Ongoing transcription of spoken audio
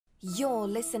You're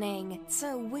listening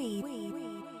to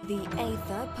the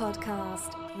Aether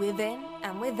Podcast, within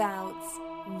and without.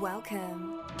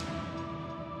 Welcome.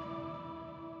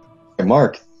 Hey,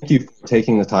 Mark, thank you for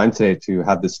taking the time today to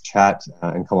have this chat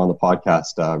and come on the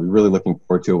podcast. We're really looking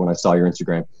forward to it. When I saw your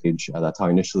Instagram page, that's how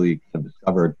I initially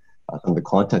discovered some of the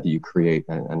content that you create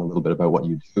and a little bit about what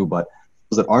you do. But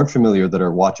those that aren't familiar, that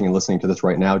are watching and listening to this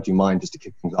right now, do you mind just to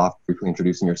kick things off, briefly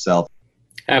introducing yourself?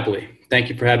 Happily. Thank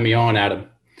you for having me on, Adam.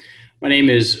 My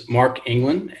name is Mark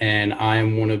England, and I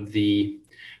am one of the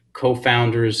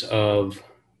co-founders of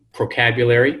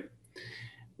Procabulary.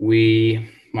 When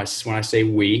I say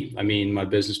we, I mean my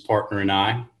business partner and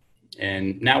I,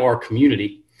 and now our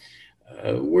community.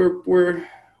 We're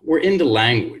into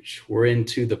language. We're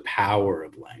into the power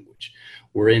of language.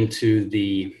 We're into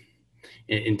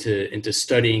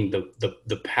studying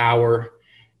the power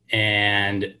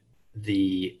and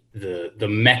the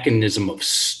mechanism of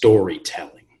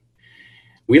storytelling.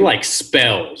 We like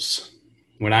spells.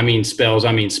 When I mean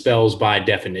spells by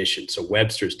definition. So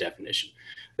Webster's definition.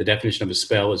 The definition of a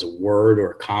spell is a word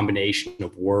or a combination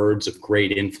of words of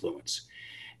great influence.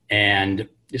 And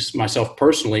just myself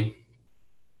personally,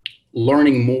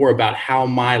 learning more about how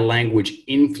my language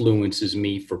influences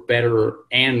me for better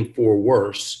and for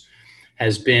worse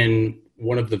has been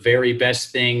one of the very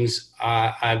best things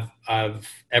I've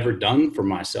ever done for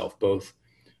myself, both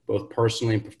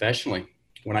personally and professionally.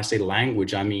 When I say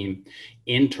language, I mean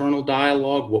internal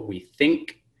dialogue, what we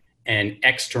think, and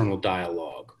external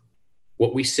dialogue,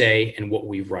 what we say and what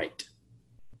we write.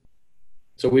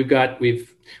 So we've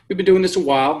been doing this a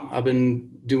while. I've been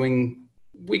doing,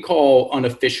 we call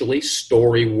unofficially,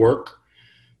 story work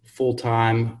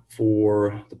full-time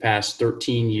for the past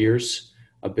 13 years.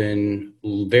 I've been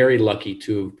very lucky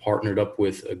to have partnered up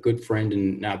with a good friend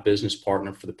and now business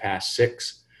partner for the past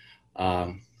 6.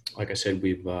 Like I said,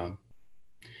 we've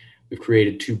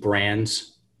created 2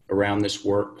 brands around this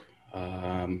work,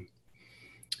 done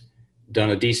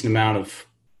a decent amount of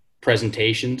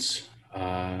presentations.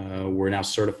 We're now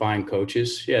certifying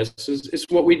coaches. Yes, it's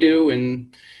what we do,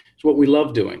 and it's what we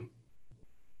love doing.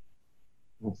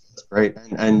 That's great.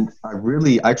 And I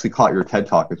actually caught your TED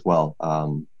Talk as well,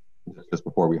 just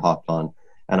before we hopped on.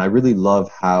 And I really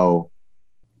love how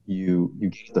you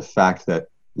get the fact that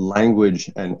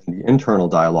language and the internal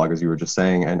dialogue, as you were just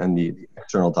saying, and the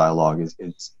external dialogue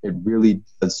it really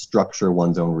does structure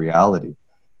one's own reality.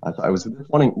 So I was just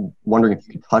wondering if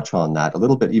you could touch on that a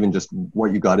little bit, even just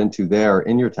what you got into there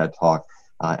in your TED Talk,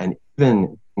 and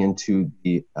even into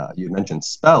you mentioned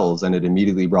spells, and it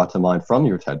immediately brought to mind from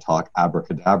your TED Talk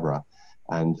abracadabra,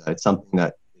 and it's something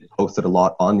that is posted a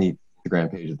lot on the Instagram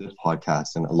page of this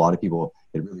podcast, and a lot of people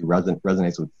it really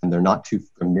resonates with, and they're not too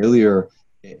familiar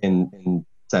in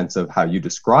sense of how you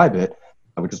describe it,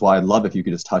 which is why I'd love if you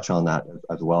could just touch on that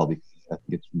as well, because I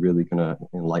think it's really going to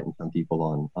enlighten some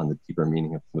people on the deeper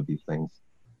meaning of some of these things.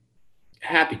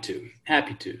 Happy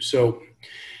to. So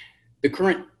the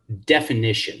current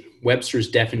definition,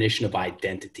 Webster's definition of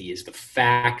identity, is the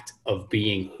fact of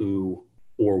being who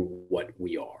or what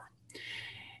we are.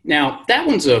 Now, that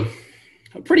one's a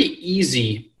pretty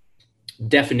easy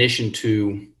definition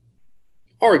to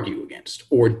argue against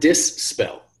or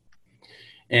dispel.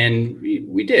 And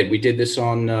we did this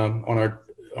on our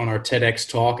TEDx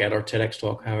talk, at our TEDx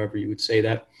talk, however you would say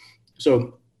that.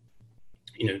 So,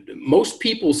 most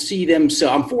people see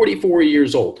themselves, I'm 44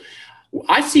 years old.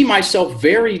 I see myself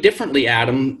very differently,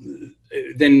 Adam,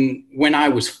 than when I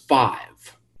was 5.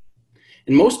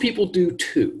 And most people do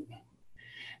too.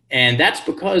 And that's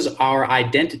because our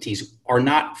identities are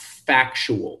not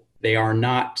factual. They are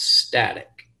not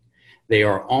static. They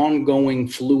are ongoing,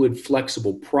 fluid,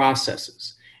 flexible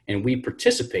processes. And we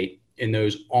participate in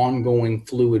those ongoing,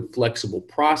 fluid, flexible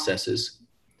processes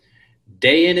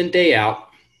day in and day out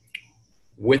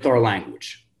with our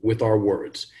language, with our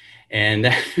words. And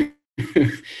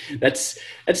that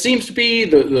seems to be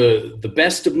the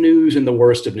best of news and the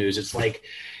worst of news. It's like,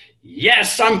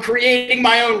 yes, I'm creating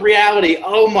my own reality.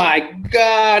 Oh my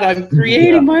God, I'm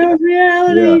creating my own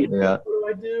reality. Yeah. What do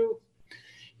I do?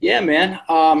 Yeah, man.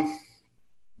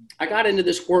 I got into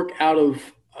this work out of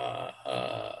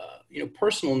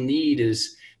personal need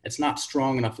it's not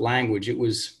strong enough language. It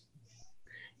was,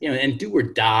 and do or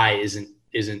die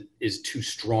is too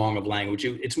strong of language.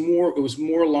 It was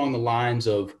more along the lines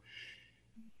of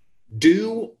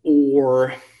do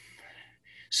or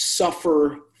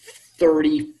suffer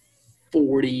 30,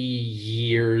 40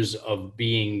 years of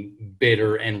being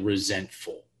bitter and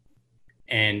resentful.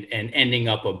 And ending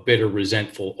up a bitter,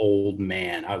 resentful old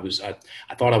man. I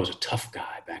thought I was a tough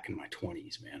guy back in my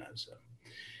 20s, man.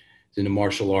 into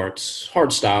martial arts,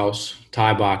 hard styles,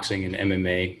 Thai boxing and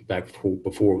MMA back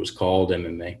before it was called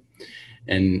MMA.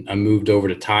 And I moved over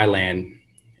to Thailand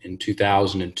in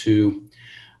 2002.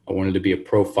 I wanted to be a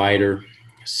pro fighter.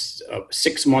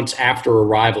 6 months after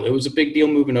arrival, it was a big deal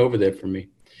moving over there for me.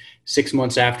 6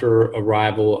 months after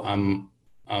arrival, I'm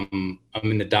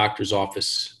in the doctor's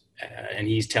office, and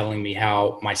he's telling me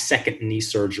how my second knee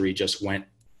surgery just went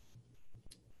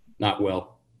not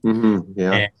well. Mm-hmm.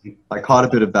 Yeah, and I caught a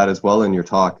bit of that as well in your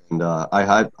talk, and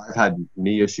I've had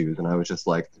knee issues, and I was just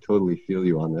like, I totally feel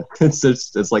you on this.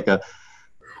 It's like it's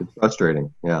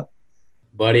frustrating. Yeah,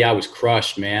 buddy, I was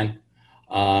crushed, man,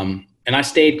 and I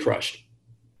stayed crushed.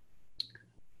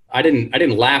 I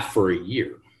didn't laugh for a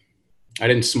year. I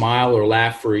didn't smile or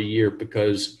laugh for a year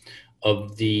because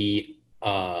of the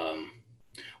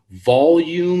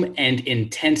volume and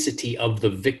intensity of the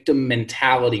victim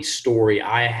mentality story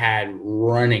I had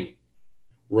running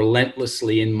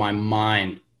relentlessly in my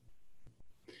mind.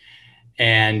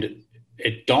 And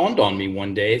it dawned on me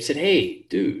one day. It said, hey,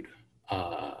 dude,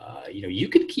 you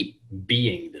could keep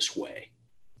being this way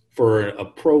for a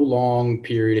prolonged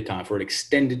period of time, for an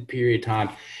extended period of time.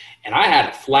 And I had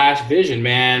a flash vision,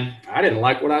 man. I didn't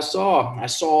like what I saw. I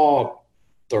saw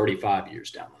 35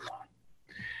 years down the line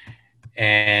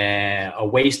and a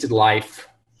wasted life,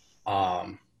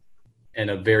 and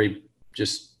a very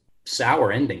just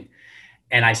sour ending.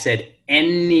 And I said,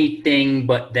 anything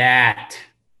but that.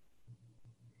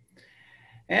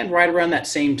 And right around that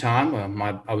same time,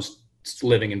 I was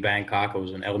living in Bangkok. I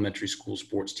was an elementary school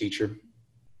sports teacher.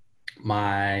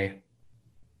 My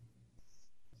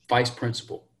vice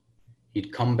principal,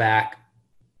 he'd come back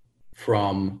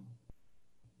from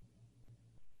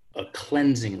a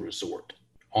cleansing resort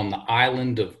on the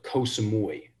island of Koh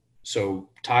Samui. So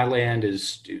Thailand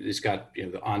it's got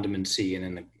the Andaman Sea, and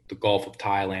in the Gulf of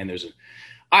Thailand, there's an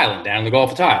island down in the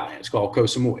Gulf of Thailand. It's called Koh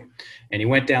Samui. And he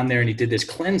went down there and he did this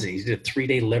cleansing. He did a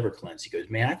 3-day liver cleanse. He goes,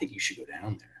 man, I think you should go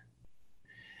down there.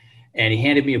 And he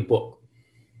handed me a book.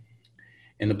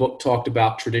 And the book talked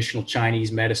about traditional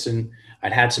Chinese medicine.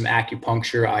 I'd had some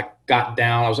acupuncture. I got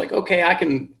down. I was like, okay, I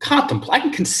can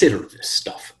consider this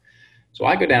stuff. So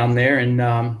I go down there and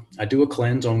I do a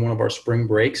cleanse on one of our spring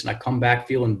breaks, and I come back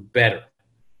feeling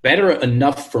better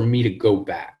enough for me to go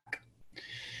back.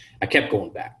 I kept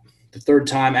going back. The third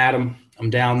time, Adam,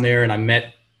 I'm down there and I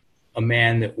met a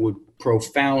man that would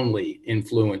profoundly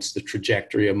influence the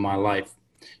trajectory of my life.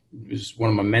 He was one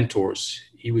of my mentors.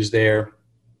 He was there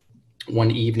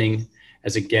one evening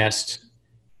as a guest,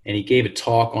 and he gave a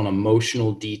talk on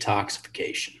emotional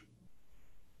detoxification.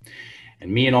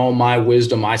 And me and all my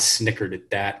wisdom, I snickered at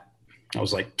that. I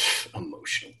was like,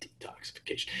 emotional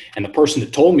detoxification. And the person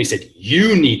that told me said,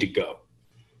 you need to go.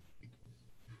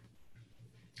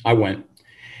 I went,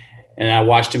 and I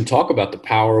watched him talk about the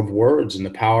power of words and the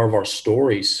power of our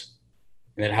stories,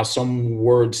 and that how some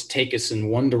words take us in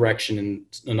one direction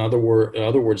and other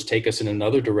words take us in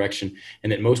another direction,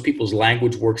 and that most people's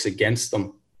language works against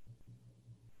them.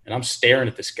 And I'm staring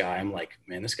at this guy. I'm like,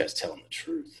 man, this guy's telling the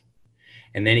truth.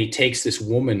 And then he takes this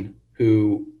woman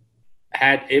who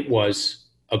it was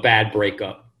a bad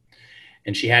breakup,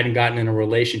 and she hadn't gotten in a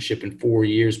relationship in 4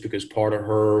 years because part of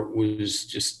her was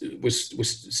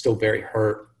still very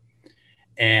hurt.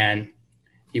 And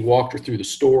he walked her through the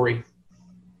story. It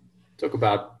took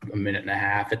about a minute and a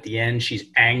half. At the end, she's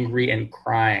angry and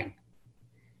crying.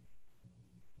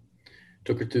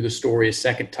 Took her through the story a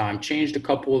second time, changed a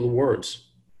couple of the words,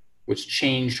 which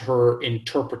changed her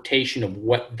interpretation of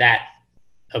what that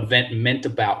event meant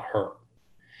about her.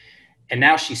 And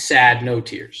now she's sad, no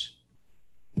tears.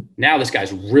 Now this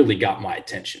guy's really got my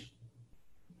attention.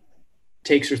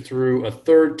 Takes her through a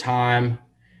third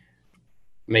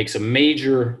makes a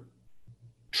major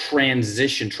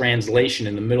translation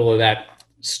in the middle of that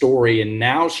story, and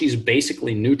now she's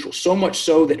basically neutral, so much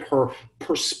so that her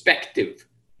perspective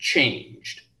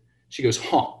changed. She goes,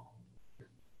 that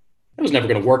was never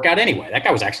going to work out anyway. That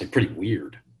guy was actually pretty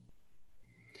weird.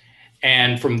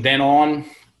 And from then on,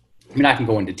 I mean, I can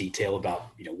go into detail about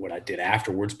what I did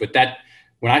afterwards, but that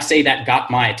when I say that got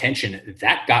my attention,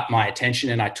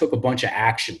 and I took a bunch of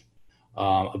action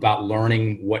about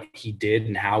learning what he did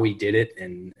and how he did it,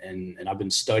 and I've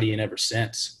been studying ever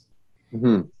since.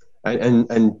 Mm-hmm.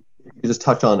 And you just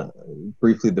touch on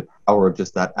briefly the power of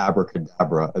just that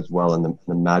abracadabra as well, and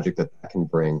the magic that can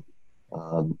bring.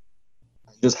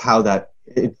 Just how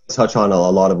it touch on a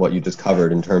lot of what you just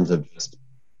covered in terms of just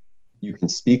you can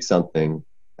speak something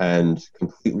and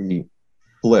completely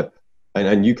flip.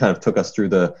 And you kind of took us through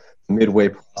the midway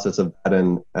process of that,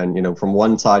 and from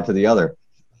one side to the other.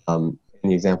 In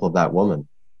the example of that woman,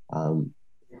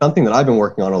 something that I've been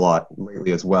working on a lot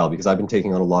lately as well, because I've been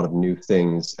taking on a lot of new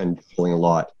things and feeling a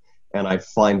lot. And I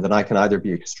find that I can either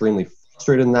be extremely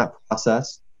frustrated in that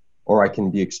process, or I can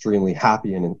be extremely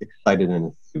happy and excited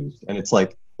and enthused. And it's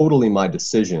like totally my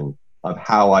decision of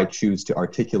how I choose to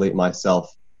articulate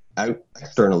myself out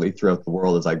externally throughout the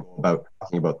world as I go about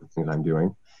talking about the things I'm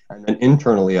doing. And then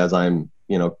internally, as I'm,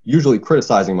 usually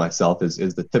criticizing myself is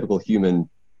the typical human,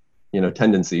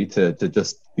 tendency to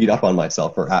just beat up on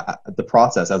myself or the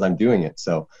process as I'm doing it.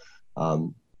 So,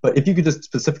 but if you could just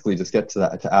specifically just get to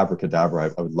that, to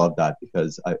abracadabra, I would love that,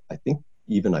 because I think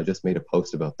even I just made a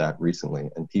post about that recently,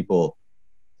 and people,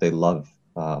 they love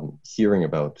hearing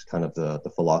about kind of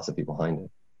the philosophy behind it.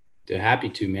 They're happy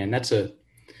to, man.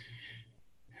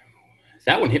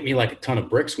 That one hit me like a ton of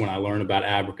bricks when I learned about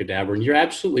abracadabra. And you're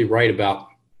absolutely right about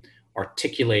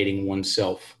articulating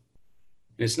oneself.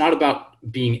 And it's not about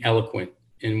being eloquent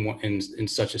in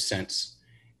such a sense.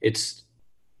 It's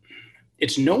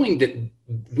knowing that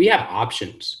we have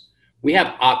options. We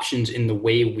have options in the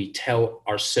way we tell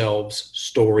ourselves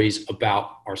stories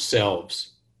about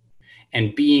ourselves,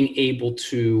 and being able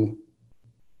to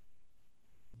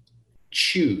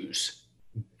choose,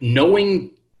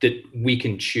 knowing that we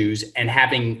can choose, and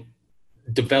having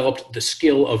developed the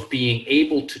skill of being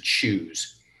able to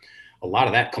choose. A lot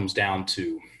of that comes down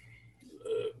to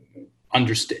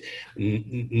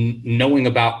knowing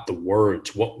about the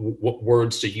words, what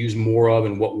words to use more of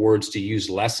and what words to use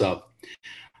less of.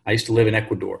 I used to live in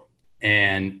Ecuador,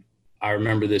 and I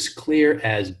remember this clear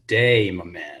as day, my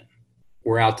man.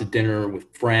 We're out to dinner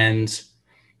with friends.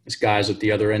 This guy's at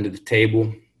the other end of the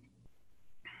table.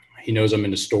 He knows I'm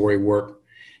into story work.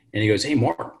 And he goes, "Hey,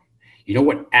 Mark, you know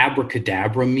what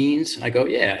abracadabra means?" And I go,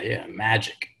 yeah,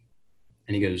 magic.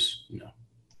 And he goes, "No,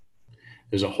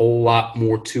 there's a whole lot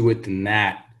more to it than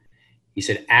that." He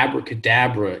said,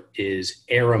 abracadabra is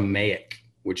Aramaic,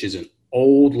 which is an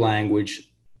old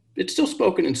language. It's still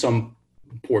spoken in some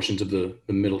portions of the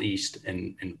Middle East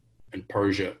and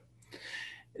Persia.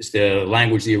 It's the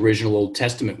language the original Old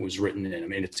Testament was written in. I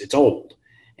mean, it's old.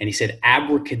 And he said,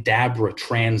 abracadabra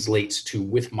translates to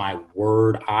 "with my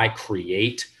word I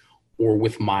create," or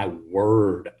 "with my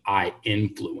word I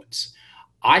influence."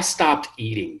 I stopped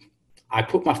eating. I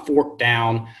put my fork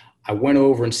down. I went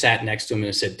over and sat next to him and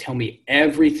I said, "Tell me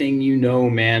everything you know,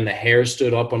 man." The hair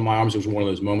stood up on my arms. It was one of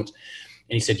those moments.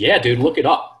 And he said, "Yeah, dude, look it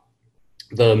up."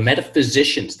 The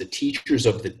metaphysicians, the teachers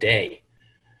of the day,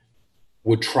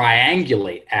 would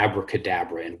triangulate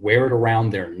abracadabra and wear it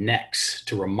around their necks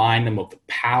to remind them of the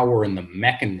power and the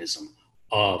mechanism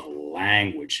of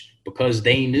language, because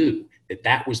they knew that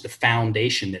that was the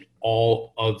foundation that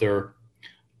all other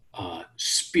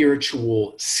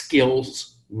spiritual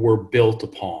skills were built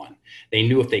upon. They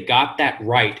knew if they got that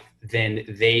right, then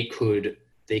they could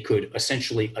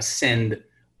essentially ascend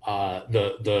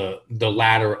the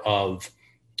ladder of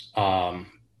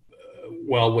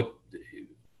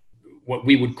what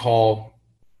we would call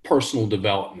personal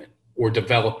development, or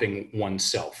developing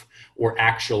oneself, or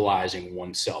actualizing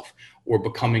oneself, or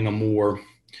becoming a more,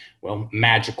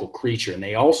 magical creature. And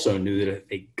they also knew that if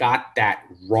they got that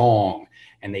wrong,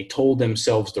 and they told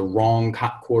themselves the wrong,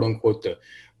 quote unquote, the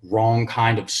wrong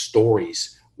kind of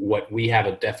stories, what we have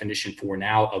a definition for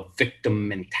now of victim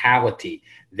mentality,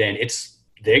 then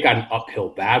they got an uphill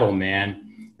battle,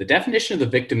 man. The definition of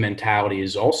the victim mentality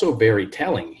is also very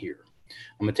telling here.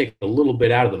 I'm going to take a little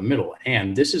bit out of the middle,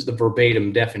 and this is the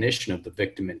verbatim definition of the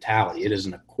victim mentality. It is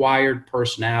an acquired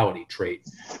personality trait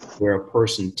where a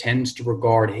person tends to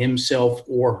regard himself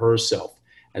or herself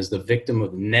as the victim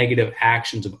of negative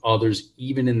actions of others,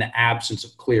 even in the absence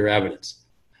of clear evidence.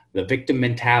 The victim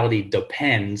mentality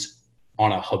depends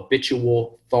on a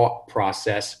habitual thought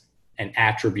process and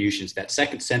attributions. That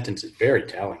second sentence is very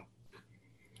telling.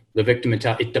 The victim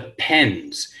mentality, it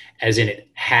depends, as in it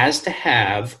has to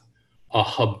have a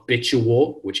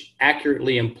habitual, which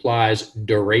accurately implies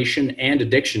duration and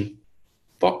addiction,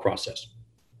 thought process.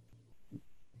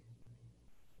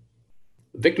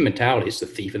 The victim mentality is the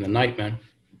thief in the night, man.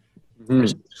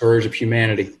 It's the scourge of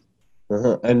humanity.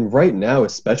 And right now,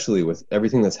 especially with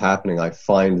everything that's happening, I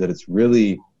find that it's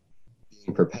really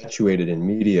being perpetuated in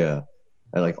media.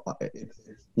 And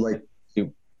the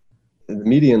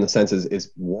media, in the sense,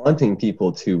 is wanting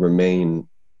people to remain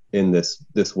in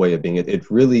this way of being.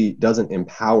 It really doesn't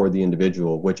empower the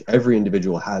individual, which every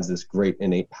individual has this great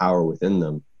innate power within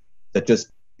them that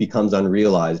just becomes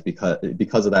unrealized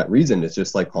because of that reason. It's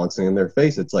just like constantly in their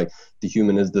face. It's like the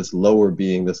human is this lower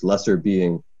being, this lesser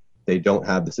being. They don't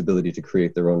have this ability to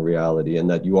create their own reality, and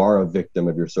that you are a victim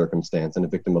of your circumstance and a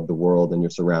victim of the world and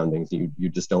your surroundings. You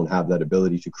just don't have that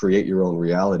ability to create your own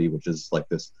reality, which is like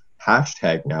this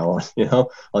hashtag now on,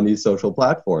 on these social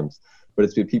platforms. But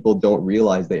it's because people don't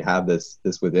realize they have this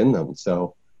within them.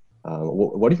 So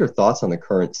what are your thoughts on the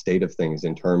current state of things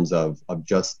in terms of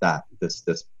just this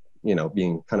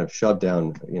being kind of shoved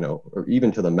down, or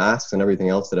even to the masks and everything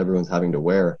else that everyone's having to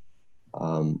wear?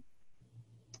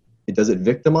 Does it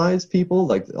victimize people,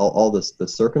 like all the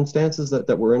circumstances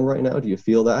that we're in right now? Do you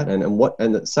feel that?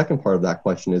 And the second part of that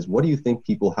question is, what do you think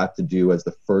people have to do as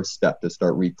the first step to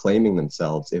start reclaiming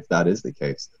themselves, if that is the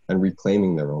case, and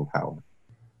reclaiming their own power?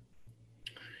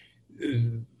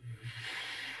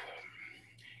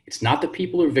 It's not that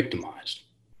people are victimized.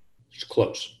 It's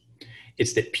close.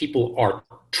 It's that people are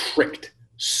tricked,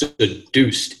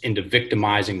 seduced into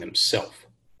victimizing themselves.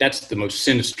 That's the most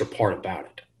sinister part about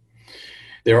it.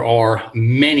 There are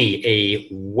many a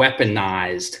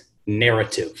weaponized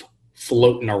narrative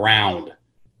floating around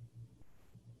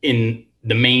in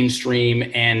the mainstream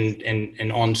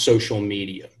and on social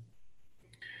media.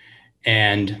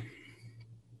 And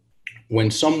when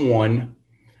someone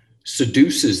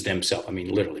seduces themselves, I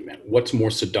mean, literally, man, what's more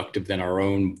seductive than our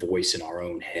own voice in our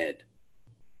own head?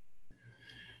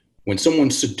 When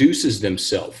someone seduces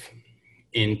themselves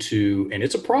into, and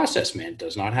it's a process, man, it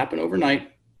does not happen overnight.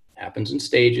 Happens in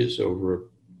stages over a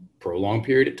prolonged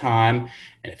period of time.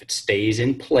 And if it stays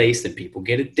in place, then people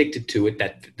get addicted to it.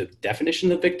 That the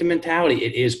definition of victim mentality,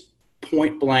 it is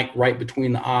point blank right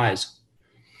between the eyes.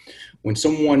 When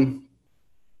someone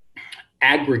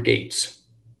aggregates,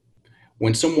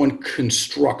 when someone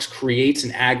constructs, creates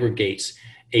and aggregates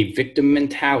a victim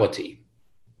mentality,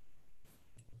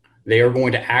 they are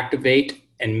going to activate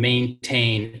and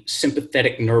maintain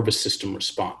sympathetic nervous system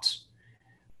response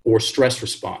or stress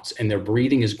response, and their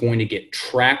breathing is going to get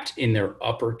trapped in their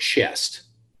upper chest,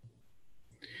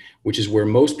 which is where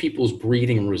most people's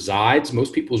breathing resides.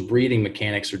 Most people's breathing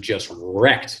mechanics are just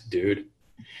wrecked, dude.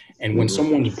 And when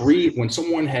someone's breathing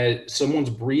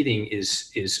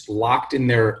is locked in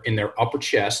their upper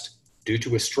chest due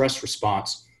to a stress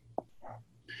response,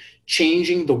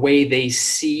 changing the way they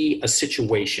see a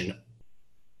situation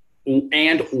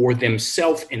and or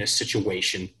themselves in a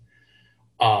situation,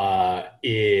 that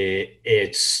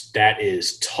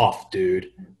is tough,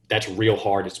 dude. That's real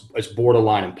hard. It's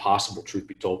borderline impossible, truth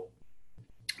be told.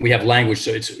 We have language,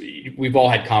 so we've all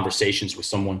had conversations with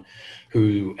someone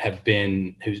who's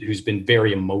been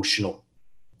very emotional.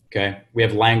 Okay, we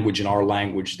have language in our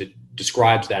language that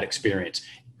describes that experience.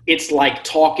 It's like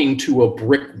talking to a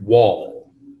brick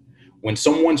wall. When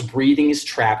someone's breathing is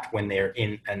trapped, when they're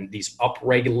in these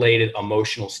upregulated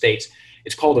emotional states,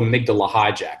 it's called amygdala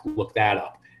hijack. Look that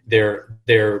up. Their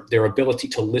ability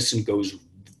to listen goes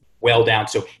well down.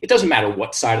 So it doesn't matter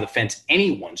what side of the fence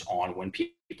anyone's on. When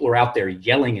people are out there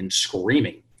yelling and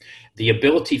screaming, the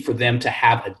ability for them to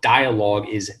have a dialogue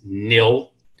is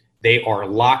nil. They are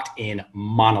locked in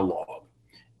monologue.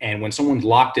 And when someone's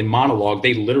locked in monologue,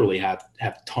 they literally have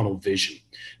tunnel vision.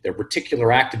 Their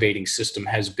reticular activating system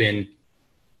has been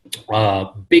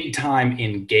big time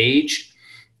engaged.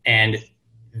 And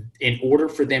in order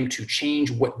for them to change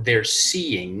what they're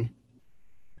seeing,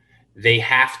 they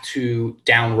have to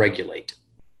downregulate.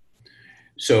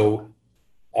 So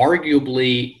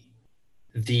arguably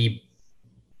the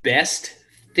best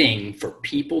thing for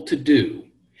people to do,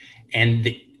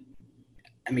 and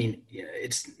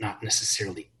it's not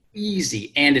necessarily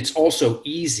easy, and it's also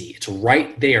easy. It's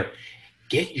right there.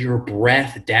 Get your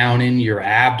breath down in your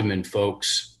abdomen,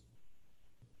 folks.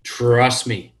 Trust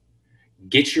me.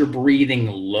 Get your breathing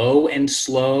low and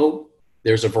slow.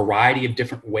 There's a variety of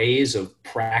different ways of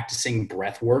practicing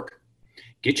breath work.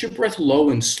 Get your breath low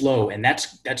and slow, and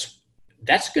that's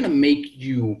going to make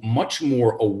you much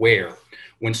more aware.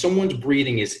 When someone's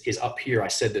breathing is up here, I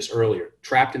said this earlier,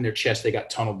 trapped in their chest, they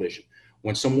got tunnel vision.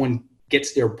 When someone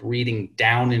gets their breathing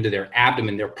down into their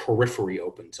abdomen, their periphery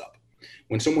opens up.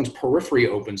 When someone's periphery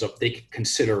opens up, they can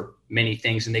consider many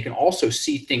things, and they can also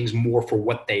see things more for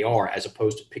what they are, as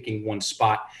opposed to picking one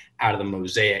spot out of the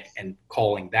mosaic and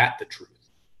calling that the truth.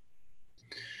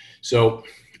 So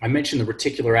I mentioned the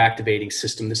reticular activating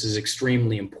system. This is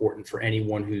extremely important for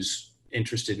anyone who's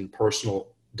interested in personal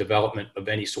development of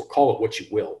any sort. Call it what you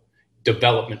will,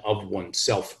 development of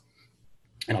oneself.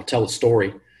 And I'll tell a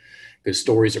story, because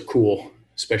stories are cool,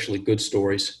 especially good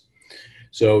stories.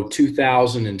 So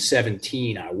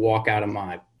 2017, I walk out of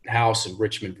my house in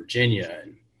Richmond, Virginia,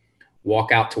 and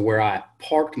walk out to where I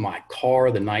parked my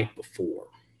car the night before.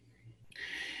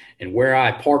 And where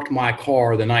I parked my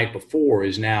car the night before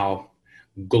is now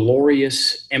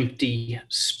glorious empty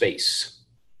space.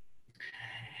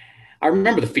 I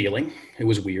remember the feeling. It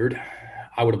was weird.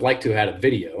 I would have liked to have had a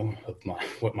video of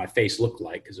what my face looked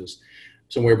like, because it was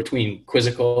somewhere between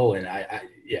quizzical and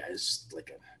yeah, it's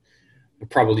like I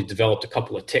probably developed a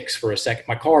couple of tics for a second.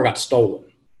 My car got stolen.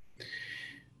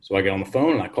 So I get on the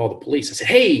phone and I call the police. I said,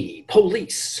 "Hey,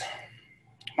 police,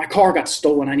 my car got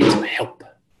stolen. I need some help."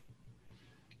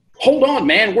 "Hold on,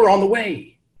 man, we're on the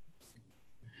way."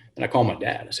 Then I call my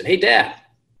dad. I said, "Hey, Dad,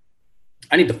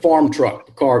 I need the farm truck.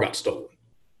 The car got stolen."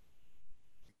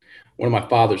 One of my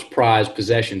father's prized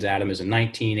possessions, Adam, is a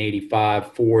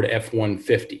 1985 Ford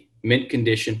F-150, mint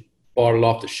condition. Bought it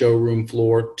off the showroom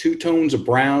floor, 2 tones of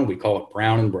brown. We call it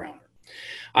brown and browner.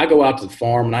 I go out to the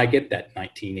farm and I get that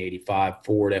 1985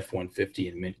 Ford F-150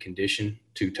 in mint condition,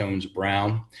 2 tones of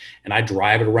brown, and I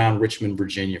drive it around Richmond,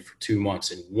 Virginia for 2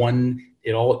 months.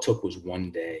 And all it took was 1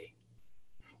 day.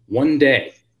 1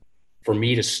 day for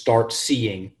me to start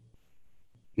seeing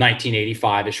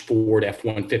 1985-ish Ford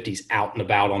F-150s out and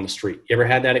about on the street. You ever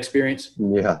had that experience?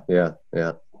 Yeah.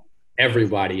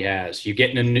 Everybody has. You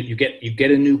get a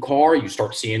new car, you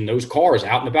start seeing those cars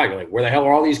out and about. You're like, where the hell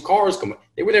are all these cars coming?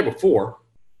 They were there before.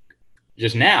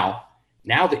 Just now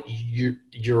that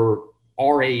your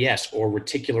RAS, or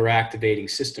reticular activating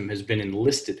system, has been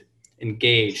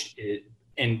engaged,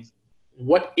 and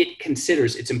what it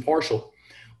considers, it's impartial.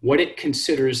 What it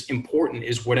considers important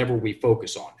is whatever we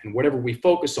focus on. And whatever we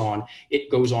focus on,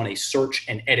 it goes on a search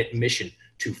and edit mission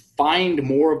to find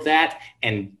more of that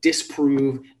and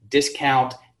disprove,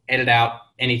 discount, edit out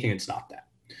anything that's not that.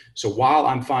 So while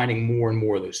I'm finding more and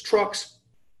more of those trucks,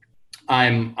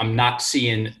 I'm not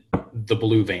seeing the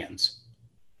blue vans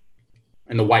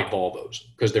and the white Volvos,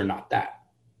 because they're not that.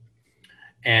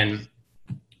 And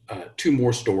 2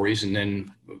 more stories, and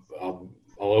then I'll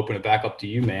open it back up to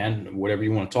you, man, whatever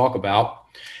you want to talk about.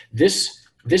 This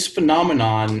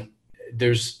phenomenon,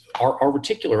 there's our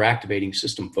reticular activating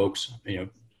system, folks,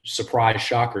 surprise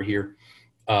shocker here,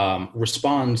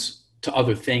 responds to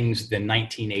other things than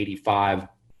 1985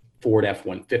 Ford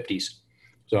F-150s.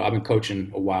 So I've been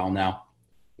coaching a while now.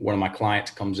 One of my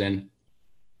clients comes in.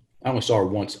 I only saw her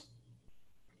once.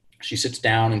 She sits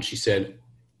down and she said,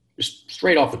 just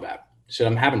straight off the bat, she said,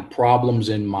 "I'm having problems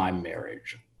in my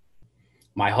marriage.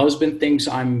 My husband thinks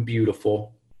I'm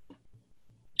beautiful.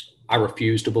 I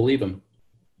refuse to believe him.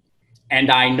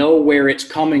 And I know where it's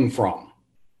coming from."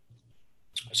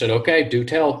 I said, "Okay, do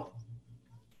tell."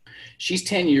 She's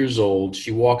 10 years old.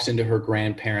 She walks into her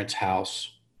grandparents' house.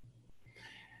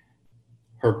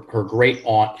 Her great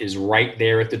aunt is right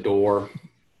there at the door,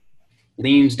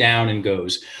 leans down and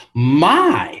goes,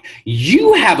 "My,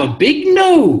 you have a big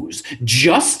nose,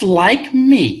 just like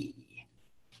me."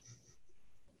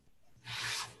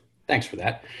 Thanks for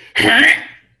that.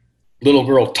 Little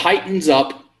girl tightens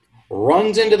up,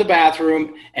 runs into the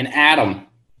bathroom, and Adam,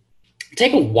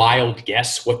 take a wild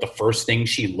guess what the first thing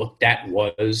she looked at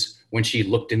was when she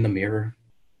looked in the mirror.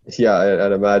 Yeah,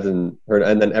 I'd imagine her.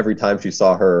 And then every time she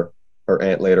saw her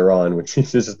aunt later on, would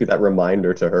just be that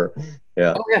reminder to her.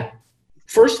 Yeah. Oh, yeah.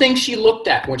 First thing she looked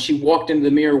at when she walked into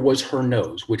the mirror was her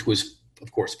nose, which was, of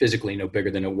course, physically no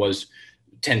bigger than it was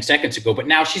 10 seconds ago. But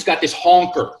now she's got this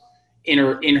honker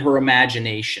in her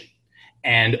imagination,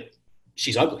 and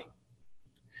she's ugly.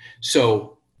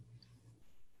 So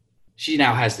she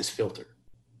now has this filter.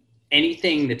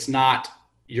 Anything that's not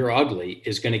 "you're ugly"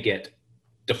 is going to get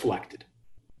deflected.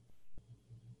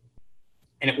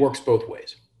 And it works both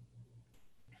ways,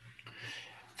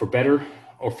 for better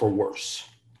or for worse.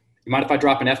 You mind if I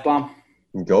drop an F-bomb?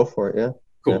 Go for it, yeah.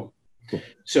 Cool. Yeah.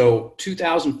 So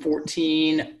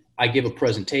 2014, I give a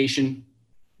presentation.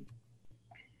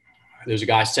 There's a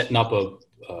guy setting up a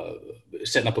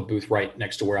booth right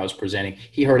next to where I was presenting.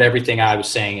 He heard everything I was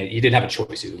saying. He didn't have a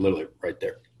choice. He was literally right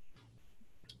there.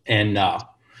 And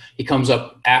he comes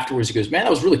up afterwards. He goes, "Man, that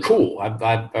was really cool.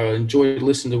 I enjoyed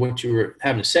listening to what you were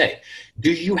having to say.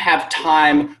 Do you have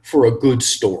time for a good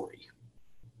story?"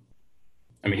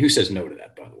 I mean, who says no to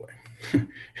that, by the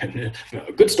way?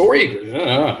 A good story?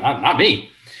 Not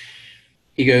me.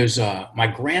 He goes, "My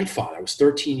grandfather," I was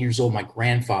 13 years old. "My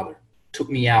grandfather took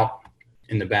me out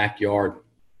in the backyard,"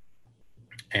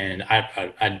 and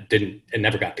I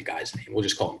never got the guy's name. We'll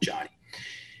just call him Johnny.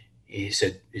 He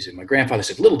said, "My grandfather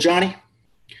said, 'Little Johnny,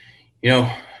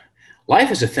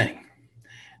 life is a thing.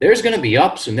 There's going to be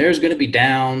ups and there's going to be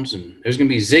downs, and there's going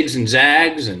to be zigs and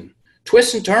zags and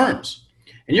twists and turns.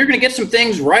 And you're going to get some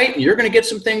things right and you're going to get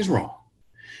some things wrong.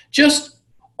 Just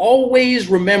always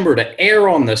remember to err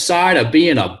on the side of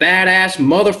being a badass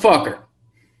motherfucker.'"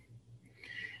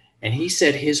 And he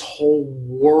said his whole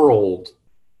world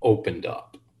opened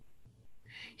up.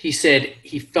 He said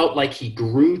he felt like he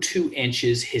grew 2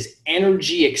 inches. His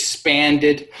energy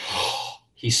expanded.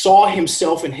 He saw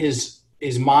himself in his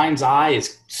his mind's eye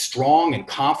is strong and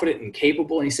confident and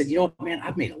capable. And he said, you know, man,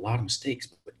 I've made a lot of mistakes,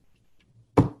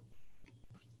 but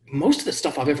most of the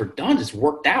stuff I've ever done has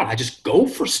worked out. I just go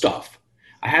for stuff.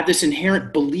 I have this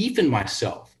inherent belief in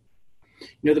myself.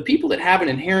 You know, the people that have an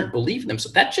inherent belief in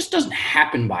themselves, that just doesn't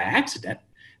happen by accident.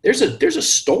 There's a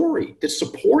story that's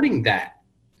supporting that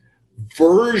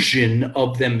version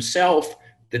of themselves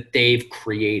that they've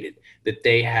created, that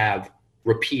they have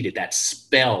repeated, that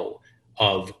spell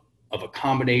of a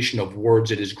combination of words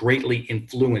that has greatly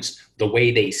influenced the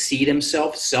way they see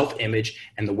themselves, self-image,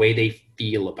 and the way they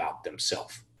feel about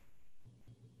themselves.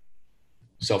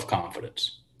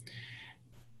 Self-confidence.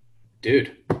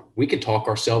 Dude, we can talk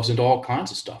ourselves into all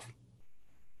kinds of stuff.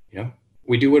 You know,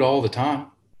 we do it all the time.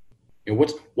 You know,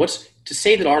 what's to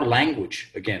say that our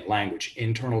language, again, language,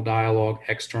 internal dialogue,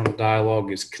 external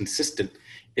dialogue is consistent.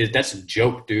 That's a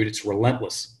joke, dude. It's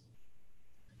relentless.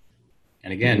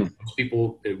 And again, most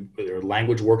people, their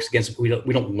language works against them.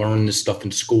 We don't learn this stuff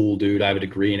in school, dude. I have a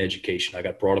degree in education. I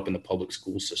got brought up in the public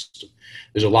school system.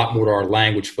 There's a lot more to our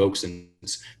language, folks, than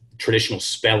traditional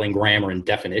spelling, grammar, and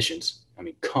definitions. I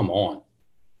mean, come on.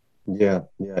 Yeah,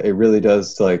 it really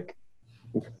does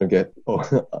get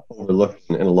overlooked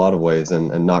in a lot of ways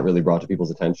and not really brought to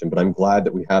people's attention. But I'm glad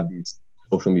that we have these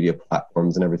social media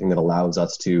platforms and everything that allows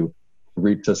us to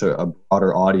reach such a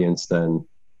broader audience than,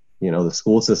 you know, the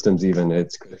school systems even.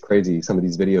 It's crazy. Some of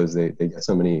these videos, they get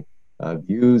so many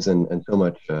views and so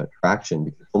much traction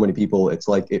because so many people, it's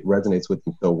like it resonates with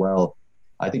them so well.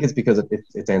 I think it's because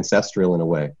it's ancestral in a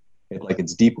way.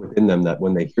 It's deep within them that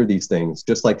when they hear these things,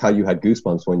 just like how you had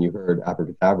goosebumps when you heard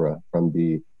Abracadabra from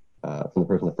the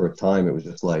person the first time, it was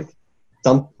just like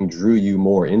something drew you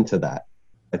more into that.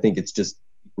 I think it's just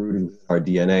rooted in our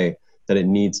DNA that it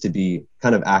needs to be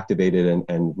kind of activated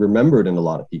and remembered in a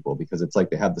lot of people, because it's like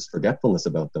they have this forgetfulness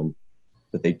about them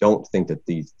that they don't think that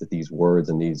these words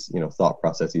and these, you know, thought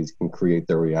processes can create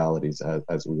their realities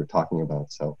as we were talking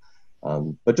about. So,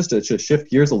 but just to shift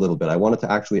gears a little bit, I wanted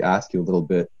to actually ask you a little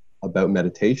bit about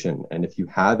meditation, and if you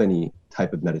have any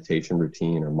type of meditation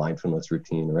routine or mindfulness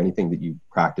routine or anything that you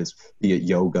practice, be it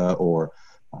yoga or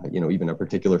you know, even a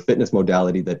particular fitness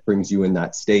modality that brings you in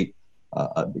that state.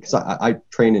 Because I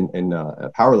train in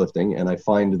powerlifting, and I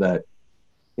find that,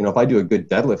 you know, if I do a good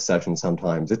deadlift session,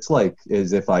 sometimes it's like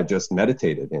as if I just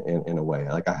meditated in a way.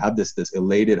 Like I have this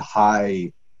elated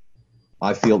high.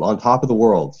 I feel on top of the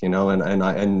world, you know,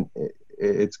 and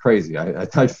it's crazy. I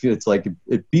feel it's like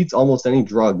it beats almost any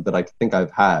drug that I think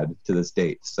I've had to this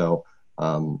date. So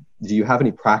do you have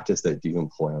any practice that you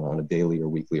employ on a daily or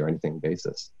weekly or anything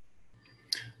basis?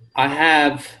 I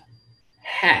have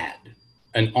had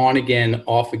an on again,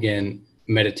 off again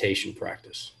meditation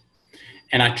practice,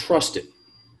 and I trust it.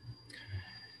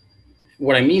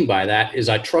 What I mean by that is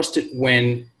I trust it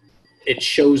when it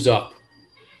shows up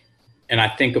and I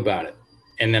think about it,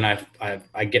 and then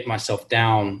I get myself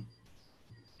down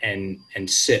and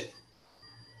sit,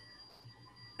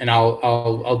 and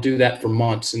I'll do that for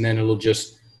months, and then it'll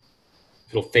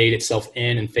fade itself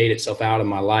in and fade itself out of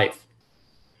my life,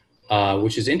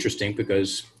 which is interesting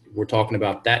because we're talking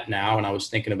about that now, and I was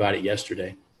thinking about it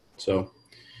yesterday. So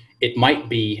it might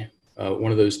be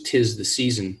one of those 'tis the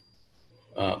season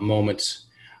moments.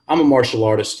 I'm a martial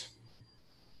artist.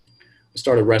 I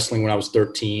started wrestling when I was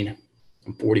 13.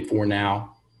 I'm 44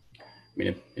 now. I mean,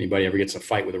 if anybody ever gets in a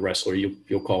fight with a wrestler,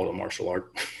 you'll call it a martial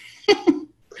art.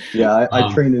 Yeah,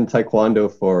 I trained in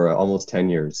Taekwondo for almost 10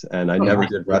 years, and I never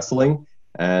did wrestling.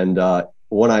 And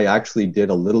when I actually did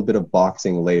a little bit of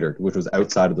boxing later, which was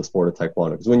outside of the sport of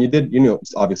Taekwondo, because when you did, you know,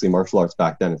 obviously martial arts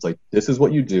back then, it's like, this is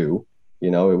what you do.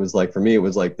 You know, it was like, for me, it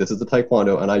was like, this is the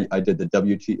Taekwondo. And I did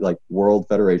the like World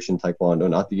Federation Taekwondo,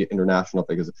 not the international,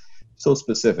 because it's so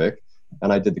specific.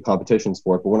 And I did the competition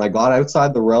sport. But when I got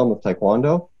outside the realm of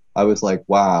Taekwondo, I was like,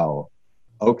 wow,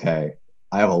 okay,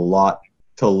 I have a lot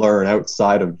to learn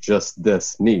outside of just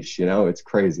this niche. You know, it's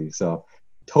crazy. So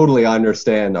totally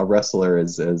understand a wrestler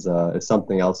is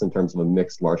something else in terms of a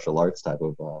mixed martial arts type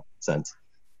of sense.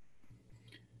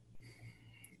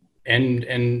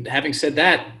 And having said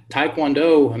that,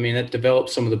 Taekwondo, I mean, that developed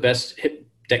some of the best hip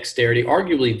dexterity,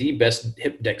 arguably the best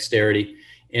hip dexterity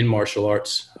in martial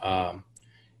arts.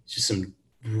 Just some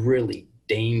really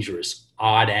dangerous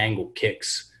odd angle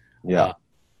kicks. Yeah.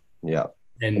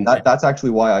 And that's actually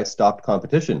why I stopped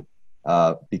competition,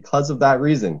 because of that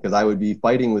reason, because I would be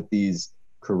fighting with these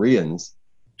Koreans,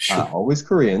 always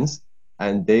Koreans,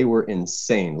 and they were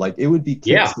insane. Like, it would be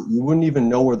kicks that you wouldn't even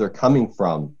know where they're coming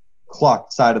from,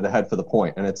 clocked side of the head for the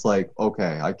point. And it's like,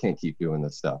 okay, I can't keep doing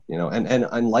this stuff, you know?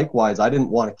 And likewise, I didn't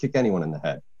want to kick anyone in the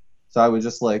head. So I was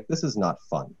just like, this is not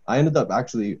fun. I ended up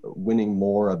actually winning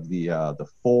more of the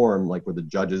form, like where the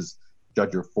judges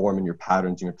judge your form and your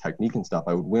patterns and your technique and stuff.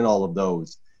 I would win all of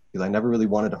those because I never really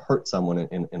wanted to hurt someone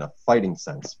in a fighting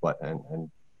sense. But and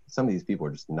some of these people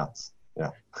are just nuts.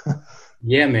 Yeah.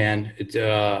 Yeah, man.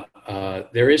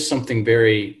 There is something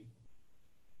very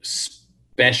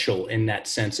special in that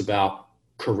sense about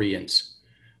Koreans.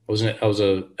 I was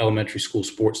a elementary school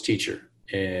sports teacher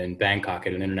in Bangkok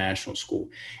at an international school,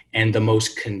 and the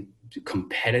most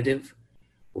competitive,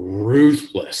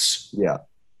 ruthless, Yeah.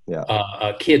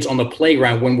 kids on the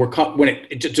playground when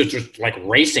it's just like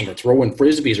racing or throwing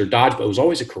frisbees or dodgeball. It was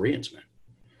always the Koreans, man.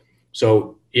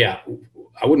 So yeah,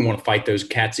 I wouldn't want to fight those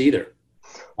cats either.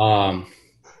 Yeah,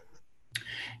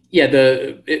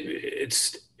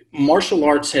 it's martial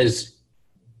arts has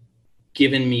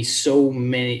given me so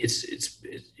many.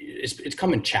 It's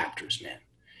come in chapters, man.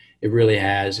 It really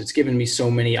has. It's given me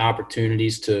so many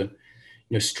opportunities to,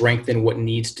 strengthen what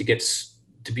needs to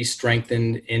be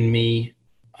strengthened in me,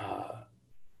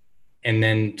 and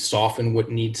then soften what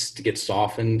needs to get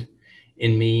softened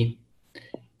in me.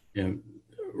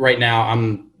 Right now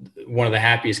I'm one of the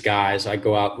happiest guys. I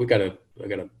go out. I got a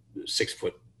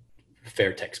 6-foot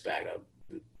Fairtex bag.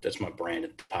 That's my brand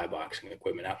at Thai boxing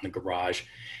equipment out in the garage.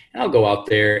 And I'll go out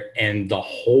there, and the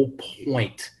whole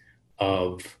point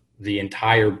of the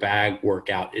entire bag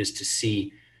workout is to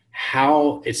see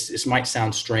how this might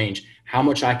sound strange, how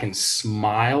much I can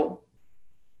smile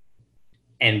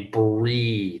and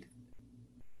breathe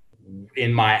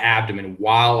in my abdomen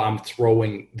while I'm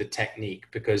throwing the technique,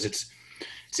 because it's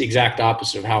the exact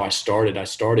opposite of how I started. I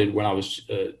started when I was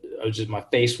my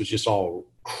face was just all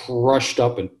crushed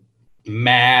up and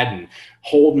mad and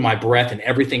holding my breath, and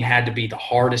everything had to be the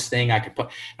hardest thing I could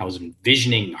put. I was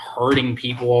envisioning hurting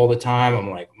people all the time. I'm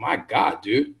like, my God,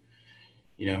 dude,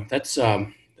 that's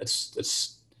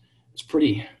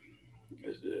pretty,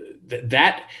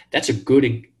 that's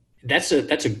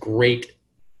a great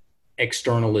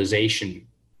externalization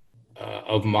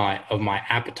of my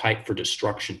appetite for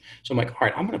destruction. So I'm like, all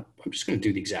right, I'm just gonna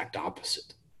do the exact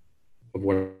opposite of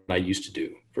what I used to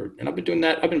do. And I've been doing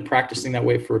that. I've been practicing that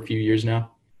way for a few years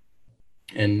now.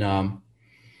 And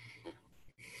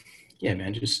yeah,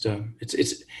 man, just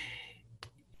it's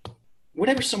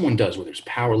whatever someone does, whether it's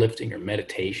powerlifting or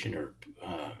meditation or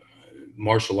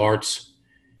martial arts,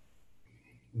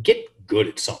 get good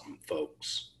at something,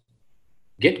 folks.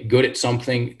 Get good at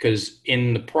something, because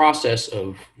in the process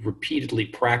of repeatedly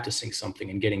practicing something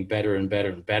and getting better and better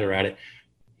and better at it,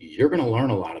 you're going to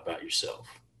learn a lot about yourself.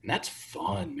 And that's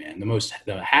fun, man.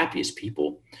 The happiest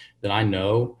people that I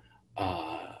know,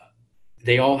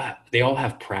 they all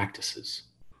have practices,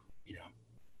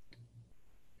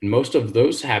 And most of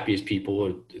those happiest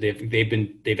people,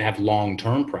 they've had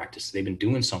long-term practice. They've been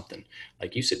doing something,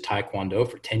 like you said, Taekwondo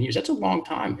for 10 years. That's a long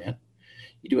time, man.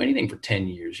 You do anything for 10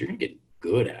 years, you're going to get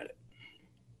good at it.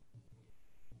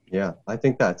 Yeah, I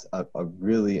think that's a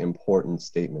really important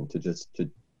statement, to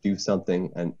do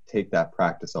something and take that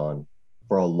practice on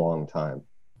for a long time.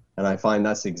 And I find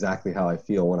that's exactly how I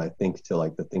feel when I think to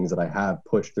like the things that I have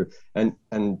pushed through. And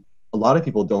a lot of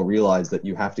people don't realize that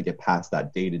you have to get past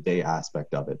that day-to-day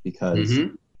aspect of it, because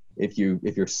if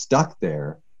you're stuck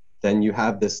there, then you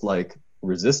have this like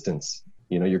resistance.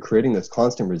 You're creating this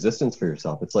constant resistance for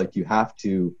yourself. It's like you have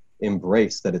to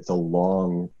embrace that it's a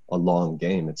long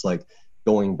game. It's like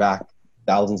going back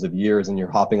thousands of years and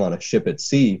you're hopping on a ship at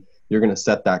sea. You're going to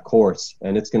set that course,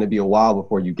 and it's going to be a while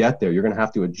before you get there. You're going to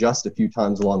have to adjust a few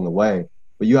times along the way,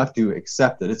 but you have to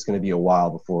accept that it's going to be a while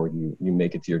before you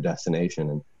make it to your destination.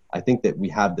 And I think that we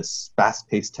have this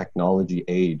fast-paced technology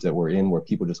age that we're in, where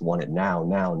people just want it now.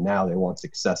 They want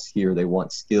success here. They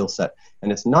want skill set.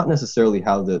 And it's not necessarily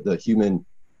how the human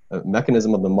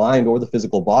mechanism of the mind or the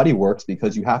physical body works,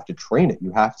 because you have to train it.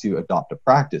 You have to adopt a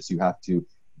practice. You have to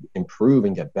improve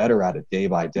and get better at it day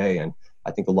by day. And I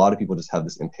think a lot of people just have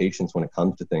this impatience when it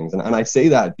comes to things. And I say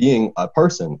that being a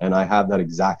person, and I have that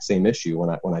exact same issue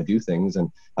when I do things.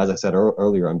 And as I said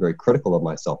earlier, I'm very critical of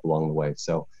myself along the way.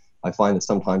 So I find that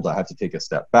sometimes I have to take a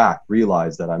step back,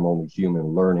 realize that I'm only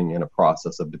human, learning in a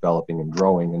process of developing and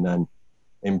growing, and then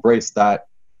embrace that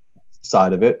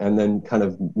side of it, and then kind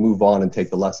of move on and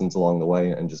take the lessons along the way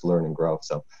and just learn and grow.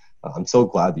 So I'm so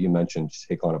glad that you mentioned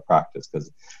take on a practice,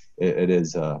 because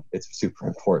it's super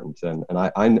important. And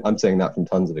I'm saying that from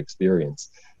tons of experience.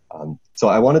 So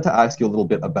I wanted to ask you a little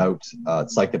bit about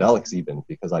psychedelics, even,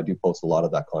 because I do post a lot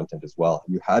of that content as well.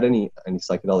 Have you had any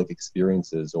psychedelic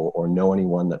experiences, or know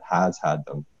anyone that has had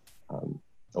them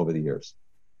over the years?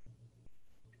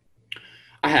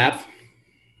 I have.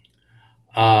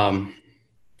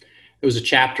 There was a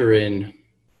chapter in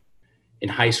in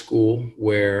high school and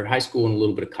a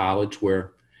little bit of college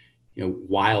where,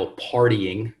 while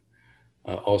partying,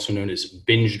 also known as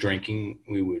binge drinking,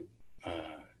 we would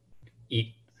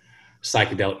eat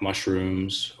psychedelic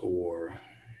mushrooms or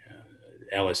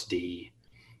LSD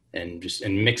and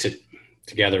mix it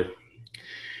together,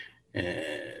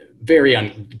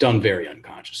 done very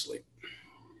unconsciously.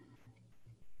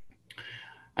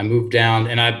 I moved down,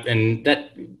 and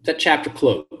that chapter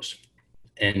closed,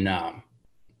 and I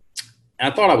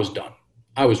thought I was done.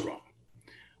 I was wrong.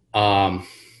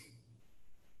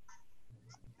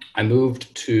 I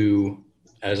moved to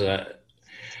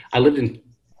I lived in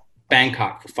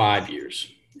Bangkok for 5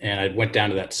 years, and I went down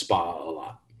to that spa a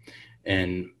lot.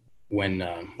 And when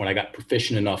I got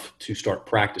proficient enough to start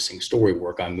practicing story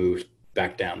work, I moved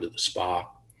back down to the spa,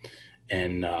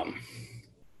 and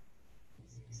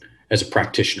as a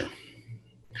practitioner.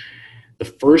 The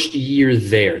first year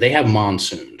there, they have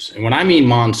monsoons. And when I mean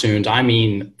monsoons, I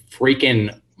mean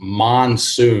freaking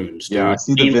monsoons. Dude. Yeah, I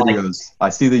see the videos. I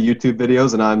see the YouTube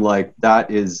videos, and I'm like,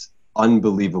 that is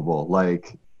unbelievable.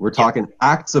 Like, we're talking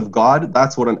acts of God.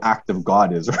 That's what an act of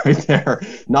God is right there.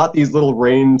 Not these little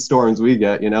rainstorms we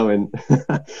get, and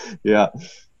yeah.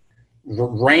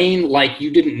 Rain like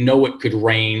you didn't know it could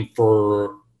rain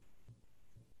for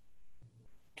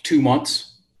 2 months.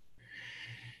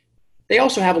 They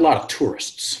also have a lot of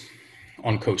tourists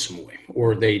on Koh Samui,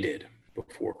 or they did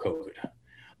before COVID.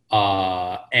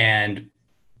 And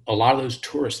a lot of those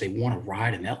tourists, they want to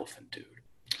ride an elephant, dude.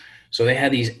 So they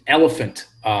had these elephant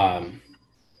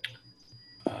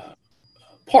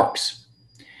parks.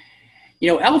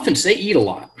 Elephants, they eat a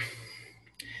lot.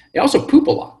 They also poop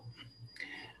a lot.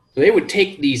 So they would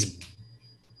take these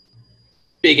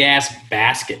big ass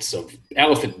baskets of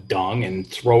elephant dung and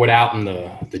throw it out in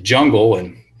the jungle.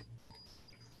 And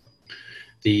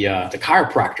the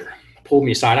chiropractor pulled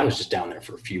me aside. I was just down there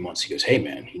for a few months. He goes, "Hey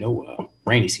man,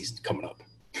 rainy season's coming up."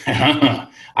 I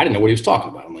didn't know what he was talking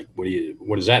about. I'm like,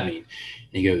 what does that mean? And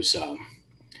he goes,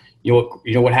 you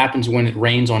know what happens when it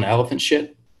rains on elephant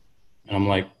shit? And I'm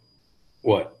like,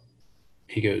 what?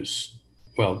 He goes,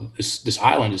 well, this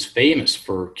island is famous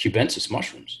for cubensis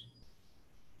mushrooms.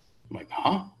 I'm like,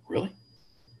 huh? Really?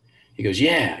 He goes,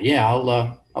 yeah,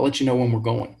 I'll let you know when we're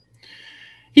going.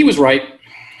 He was right.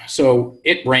 So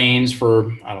it rains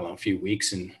for, I don't know, a few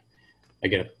weeks, and I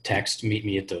get a text, meet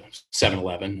me at the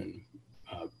 7-Eleven and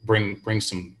bring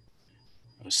some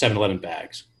 7-Eleven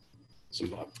bags,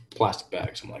 some plastic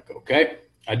bags. I'm like, okay,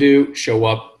 I do. Show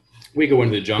up. We go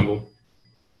into the jungle.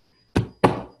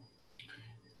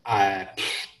 I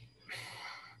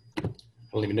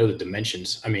don't even know the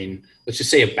dimensions. I mean, let's just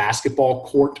say a basketball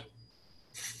court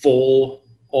full.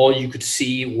 All you could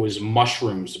see was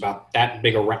mushrooms about that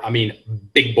big around. I mean,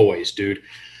 big boys, dude.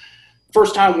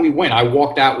 First time we went, I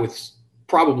walked out with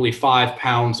probably 5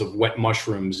 pounds of wet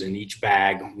mushrooms in each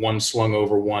bag, one slung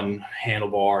over one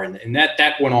handlebar. And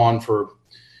that went on for,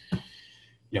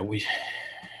 we were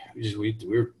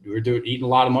eating a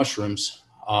lot of mushrooms.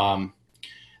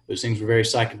 Those things were very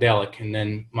psychedelic. And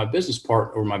then my business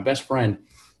partner, or my best friend,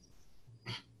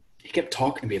 he kept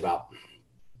talking to me about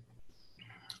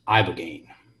Ibogaine.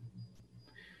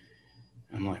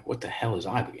 I'm like, what the hell is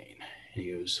Ibogaine? And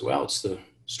he goes, well, it's the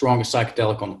strongest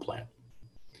psychedelic on the planet.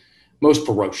 Most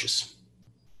ferocious.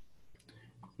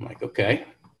 I'm like, okay.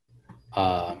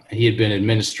 And he had been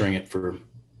administering it for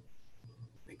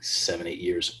like 7-8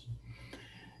 years.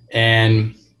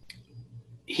 And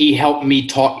he helped me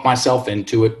talk myself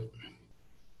into it.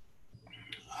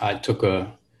 I took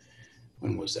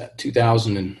when was that?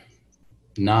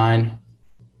 2009.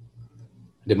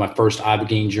 I did my first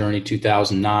Ibogaine journey,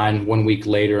 2009. 1 week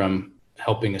later, I'm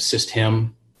helping assist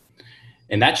him.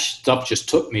 And that stuff just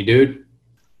took me, dude.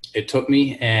 It took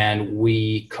me, and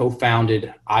we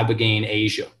co-founded Ibogaine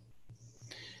Asia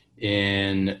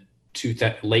in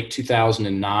late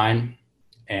 2009.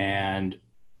 And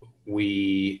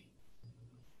we,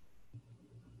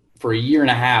 for a year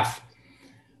and a half,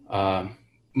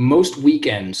 most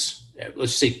weekends,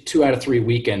 let's say 2 out of 3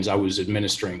 weekends, I was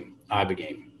administering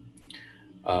Ibogaine.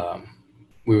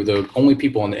 We were the only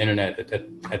people on the internet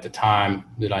at the time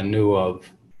that I knew of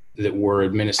that were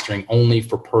administering only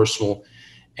for personal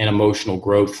and emotional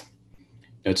growth.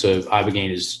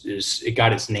 Ibogaine is it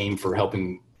got its name for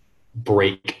helping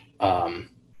break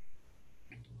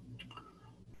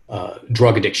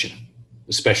drug addiction,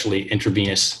 especially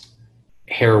intravenous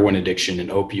heroin addiction and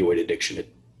opioid addiction.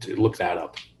 Look that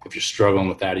up if you're struggling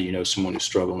with that, or you know someone who's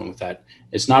struggling with that.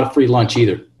 It's not a free lunch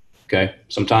either. Okay.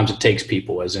 Sometimes it takes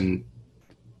people, as in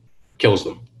kills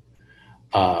them.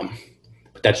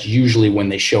 But that's usually when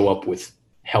they show up with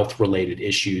health related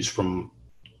issues from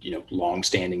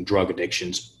long-standing drug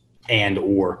addictions and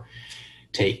or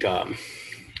take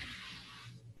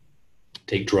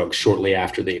drugs shortly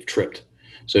after they've tripped.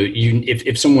 So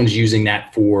if someone's using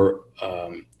that for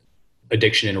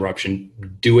addiction interruption,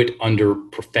 do it under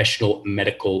professional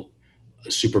medical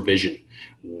supervision.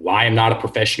 I am not a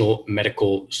professional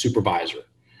medical supervisor.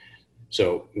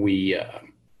 So we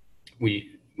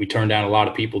turned down a lot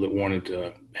of people that wanted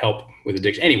to help with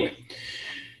addiction. Anyway,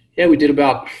 yeah, we did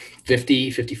about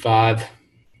 50, 55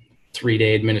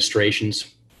 3-day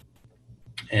administrations.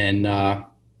 And I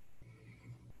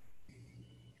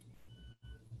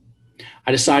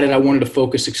decided I wanted to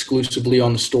focus exclusively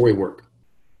on the story work.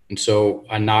 And so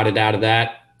I nodded out of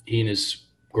that. He and his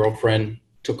girlfriend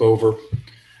took over.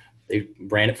 They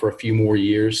ran it for a few more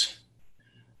years.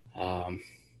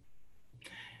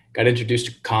 Got introduced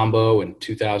to Combo in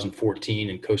 2014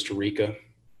 in Costa Rica.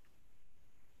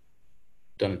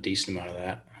 Done a decent amount of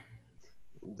that.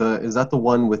 Is that the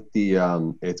one with the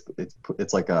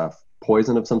it's like a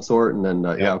poison of some sort, and then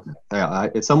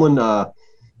it's someone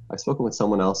I've spoken with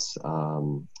someone else.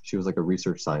 She was like a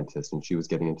research scientist, and she was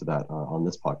getting into that on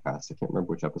this podcast. I can't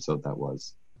remember which episode that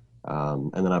was.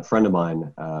 And then a friend of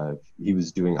mine, he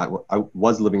was doing. I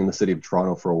was living in the city of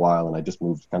Toronto for a while, and I just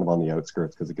moved kind of on the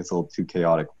outskirts because it gets a little too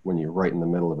chaotic when you're right in the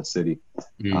middle of a city.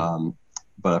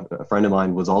 But a friend of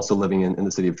mine was also living in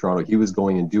the city of Toronto. He was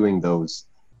going and doing those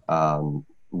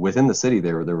within the city.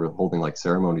 They were holding like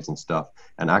ceremonies and stuff.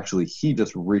 And actually, he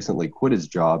just recently quit his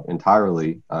job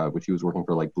entirely, which he was working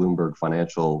for like Bloomberg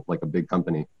Financial, like a big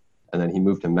company. And then he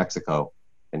moved to Mexico,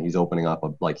 and he's opening up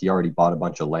he already bought a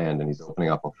bunch of land, and he's opening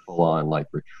up a full-on like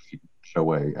retreat, show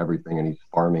away everything, and he's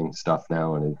farming stuff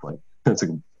now, and it's like it's a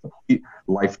complete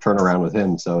life turnaround with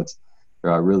him. So it's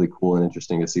really cool and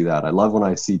interesting to see that. I love when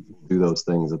I see people do those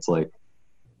things. It's like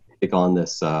take on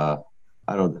this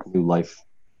new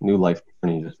life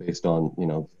journey just based on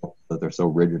that they're so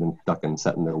rigid and stuck and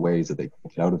set in their ways that they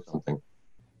can't get out of something.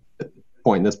 At this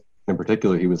point, this in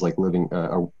particular, he was like living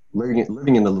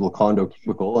in the little condo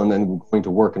cubicle and then going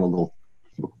to work in a little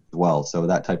cubicle as well. So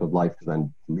that type of life to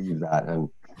then leave that and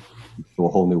to a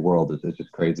whole new world is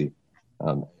just crazy.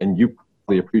 And you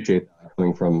probably appreciate that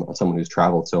coming from someone who's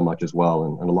traveled so much as well.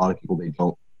 And a lot of people, they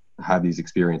don't have these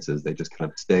experiences. They just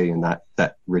kind of stay in that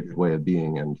set rigid way of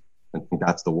being and think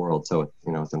that's the world. So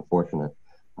it's unfortunate.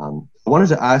 I wanted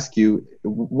to ask you,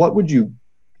 what would you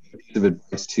give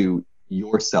advice to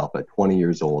yourself at 20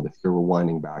 years old if you're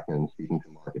rewinding back and speaking to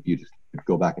Mark, if you just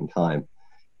go back in time?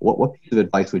 What piece of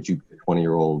advice would you give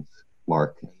 20-year-old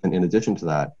Mark? And in addition to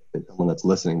that, if someone that's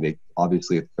listening, they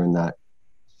obviously if they're in that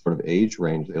sort of age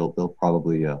range, they'll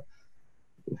probably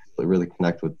really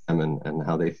connect with them and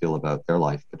how they feel about their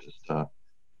life. But just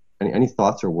any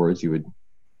thoughts or words you would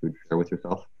share with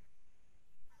yourself?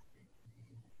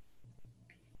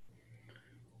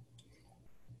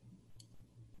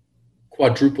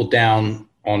 Quadruple down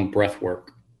on breath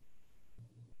work.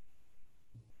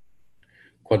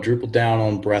 Quadruple down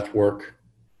on breath work.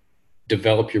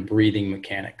 Develop your breathing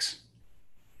mechanics.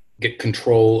 Get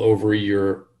control over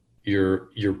your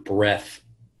breath.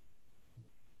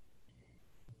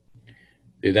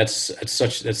 Dude, it's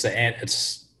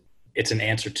an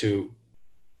answer to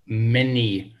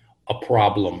many a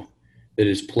problem that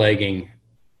is plaguing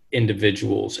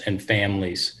individuals and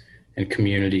families and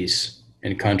communities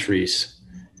and countries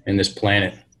in this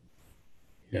planet.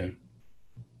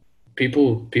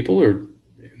 People are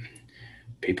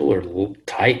a little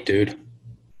tight, dude.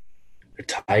 They're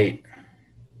tight.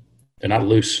 They're not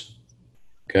loose.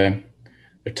 Okay,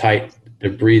 they're tight.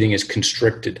 Their breathing is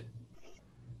constricted.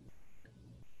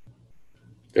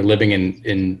 They're living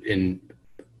in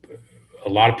a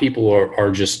lot of people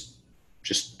are just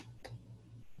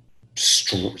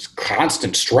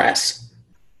constant stress.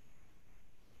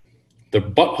 Their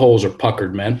buttholes are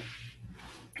puckered, man.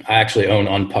 I actually own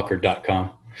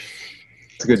unpuckered.com.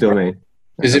 It's a good domain.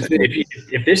 Because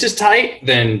if this is tight,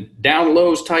 then down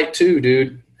low is tight too,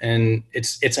 dude. And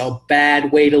it's a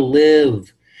bad way to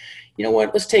live. You know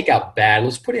what? Let's take out bad.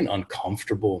 Let's put in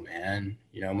uncomfortable, man.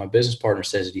 My business partner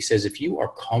says it. He says, if you are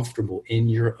comfortable in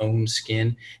your own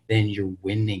skin, then you're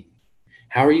winning.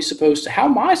 How am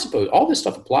I supposed, all this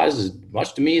stuff applies as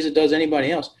much to me as it does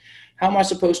anybody else. How am I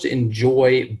supposed to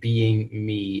enjoy being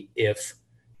me if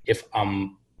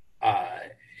I'm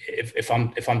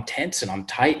tense and I'm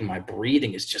tight and my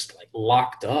breathing is just like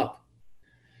locked up?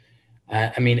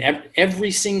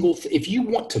 Every single if you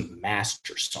want to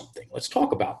master something, let's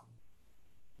talk about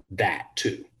that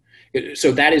too.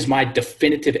 So that is my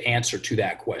definitive answer to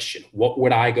that question. What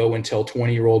would I go and tell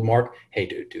 20-year-old Mark? Hey,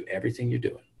 dude, do everything you're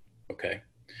doing. Okay.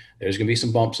 There's going to be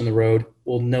some bumps in the road.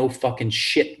 Well, no fucking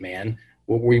shit, man.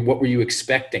 What were you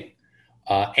expecting?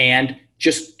 And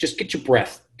just get your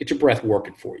breath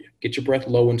working for you. Get your breath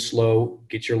low and slow.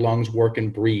 Get your lungs working.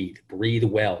 Breathe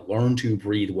well. Learn to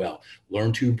breathe well.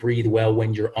 Learn to breathe well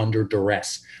when you're under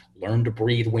duress. Learn to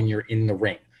breathe when you're in the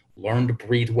ring. Learn to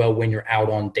breathe well when you're out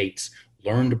on dates.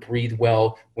 Learn to breathe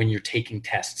well when you're taking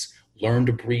tests. Learn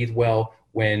to breathe well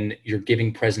when you're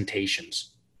giving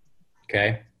presentations.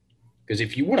 Okay? Because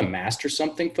if you want to master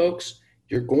something, folks,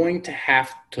 you're going to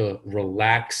have to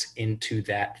relax into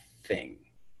that thing.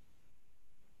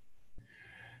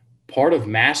 Part of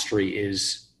mastery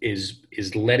is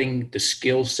letting the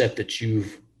skill set that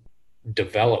you've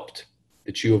developed,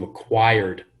 that you have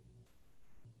acquired,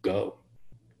 go.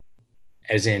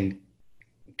 As in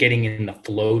getting in the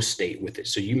flow state with it.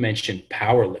 So you mentioned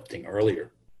powerlifting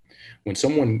earlier. When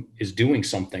someone is doing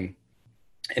something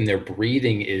and their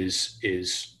breathing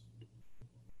is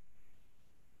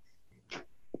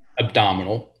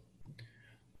abdominal,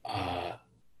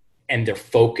 and they're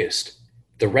focused,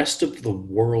 the rest of the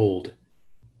world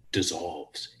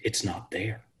dissolves. It's not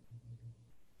there.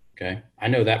 Okay. I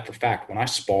know that for a fact. When I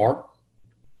spar,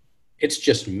 it's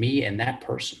just me and that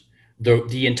person.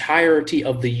 The entirety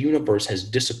of the universe has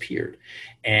disappeared.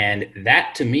 And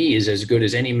that to me is as good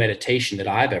as any meditation that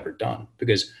I've ever done,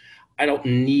 because I don't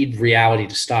need reality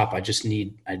to stop. I just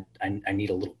need, I need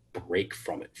a little break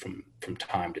from it from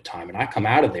time to time. And I come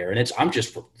out of there and I'm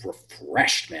just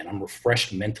refreshed, man. I'm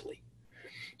refreshed mentally.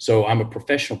 So I'm a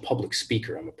professional public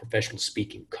speaker. I'm a professional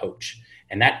speaking coach.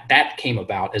 And that came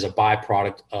about as a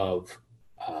byproduct of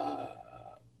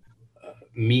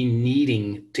me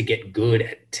needing to get good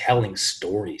at telling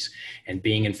stories and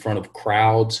being in front of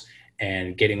crowds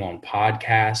and getting on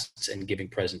podcasts and giving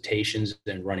presentations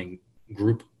and running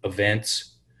group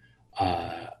events.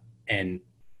 And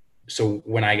so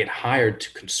when I get hired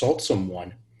to consult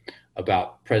someone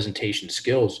about presentation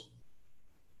skills,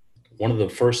 one of the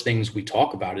first things we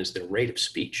talk about is their rate of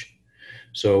speech.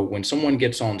 So when someone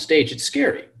gets on stage, it's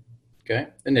scary, okay?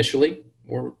 Initially,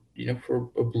 or, for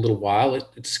a little while,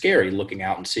 it's scary looking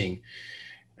out and seeing,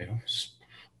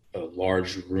 a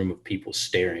large room of people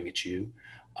staring at you.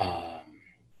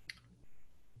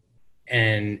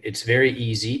 And it's very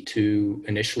easy to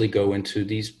initially go into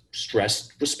these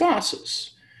stress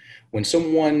responses. When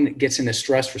someone gets in a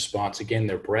stress response, again,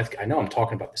 their breath, I know I'm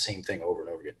talking about the same thing over and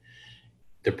over again.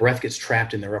 Their breath gets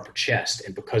trapped in their upper chest.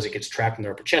 And because it gets trapped in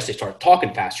their upper chest, they start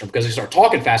talking faster. And because they start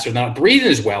talking faster, they're not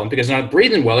breathing as well. And because they're not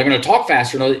breathing well, they're going to talk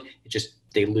faster. And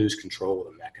they lose control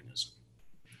of the mechanism.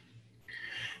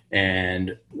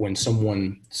 And when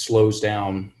someone slows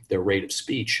down their rate of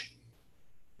speech,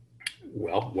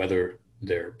 well, whether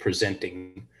they're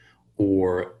presenting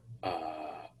or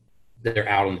they're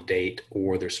out on a date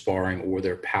or they're sparring or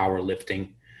they're powerlifting,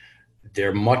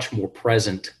 they're much more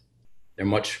present. They're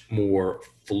much more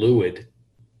fluid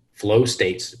flow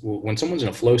states. When someone's in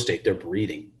a flow state, they're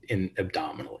breathing in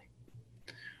abdominally.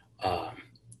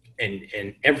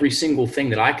 And every single thing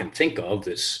that I can think of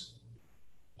that's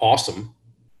awesome.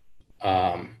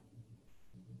 Well,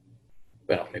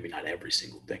 maybe not every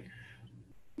single thing.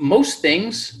 Most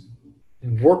things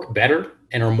work better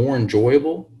and are more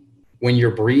enjoyable when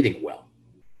you're breathing well.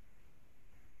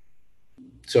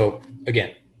 So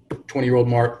again, 20-year-old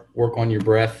Mark, work on your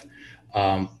breath.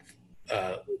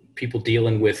 People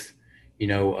dealing with,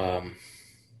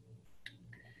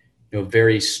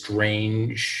 very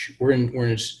strange. We're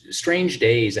in strange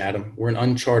days, Adam. We're in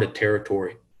uncharted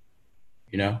territory.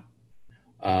 The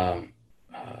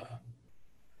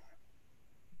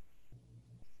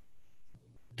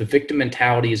victim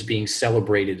mentality is being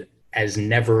celebrated as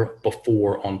never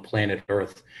before on planet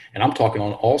Earth, and I'm talking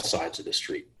on all sides of the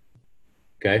street.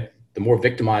 Okay, the more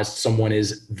victimized someone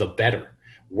is, the better.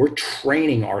 We're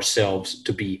training ourselves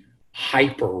to be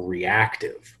hyper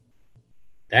reactive.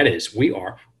 That is, we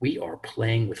are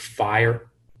playing with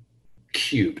fire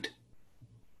cubed.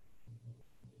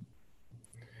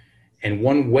 And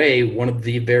one of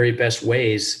the very best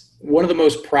ways, one of the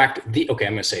most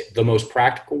the most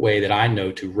practical way that I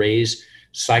know to raise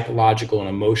psychological and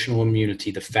emotional immunity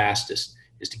the fastest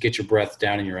is to get your breath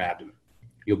down in your abdomen.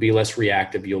 You'll be less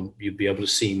reactive. You'll be able to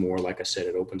see more. Like I said,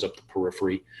 it opens up the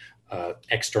periphery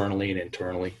externally and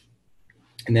internally.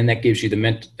 And then that gives you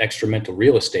the extra mental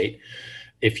real estate.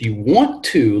 If you want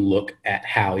to look at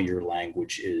how your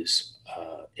language is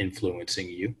influencing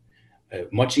you,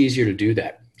 much easier to do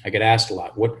that. I get asked a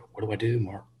lot, what do I do,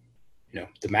 Mark?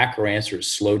 The macro answer is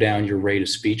slow down your rate of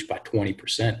speech by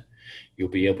 20%. You'll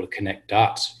be able to connect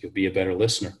dots. You'll be a better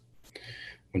listener.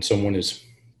 When someone is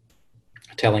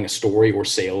telling a story or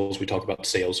sales, we talk about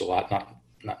sales a lot, not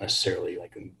necessarily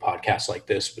like in podcasts like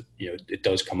this, but it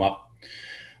does come up.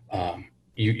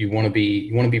 you want to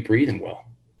be breathing well.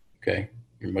 Okay.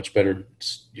 You're much better.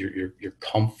 You're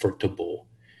comfortable.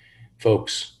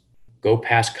 Folks, go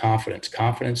past confidence.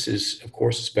 Confidence is, of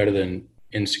course, it's better than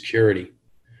insecurity.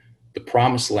 The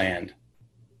promised land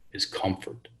is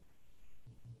comfort.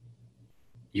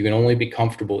 You can only be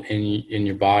comfortable in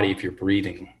your body if you're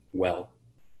breathing well.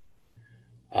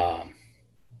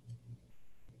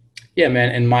 Yeah, man.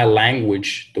 And my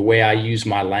language, the way I use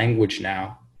my language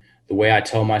now, the way I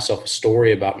tell myself a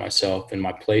story about myself and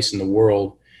my place in the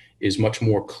world is much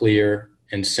more clear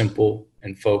and simple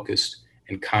and focused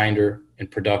and kinder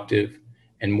and productive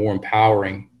and more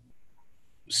empowering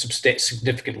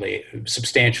substantially.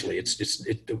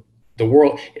 The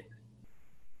world,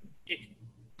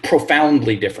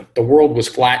 profoundly different. The world was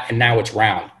flat and now it's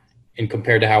round, and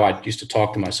compared to how I used to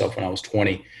talk to myself when I was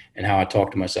 20 and how I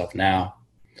talk to myself now.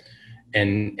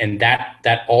 And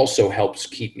that also helps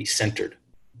keep me centered.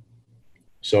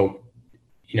 So,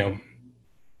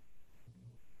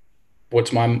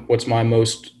 what's my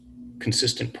most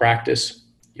consistent practice?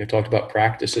 You talked about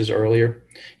practices earlier.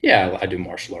 Yeah, I do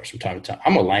martial arts from time to time.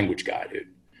 I'm a language guy, dude.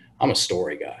 I'm a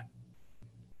story guy.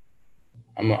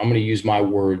 I'm going to use my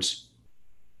words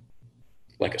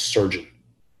like a surgeon.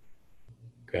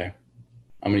 Okay.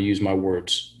 I'm going to use my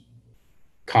words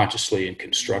consciously and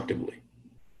constructively,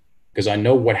 because I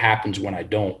know what happens when I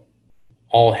don't.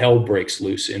 All hell breaks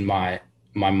loose in my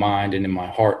mind and in my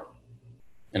heart,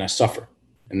 and I suffer.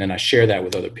 And then I share that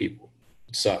with other people.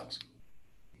 It sucks.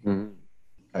 Mm-hmm.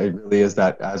 It really is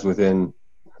that as within,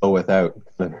 so without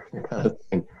kind of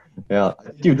thing. Yeah, I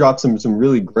think you dropped some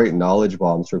really great knowledge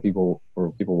bombs for people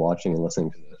watching and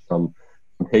listening to this, from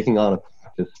taking on a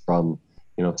practice, from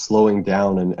slowing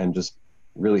down and just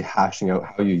really hashing out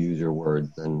how you use your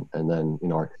words, and then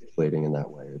articulating in that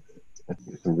way. I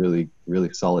think some really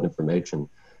solid information,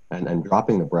 and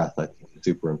dropping the breath, I think, is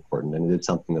super important, and it is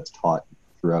something that's taught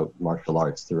throughout martial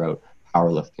arts, throughout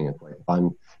powerlifting. It's like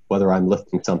whether I'm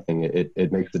lifting something,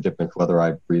 it makes a difference whether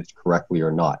I breathed correctly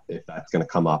or not, if that's going to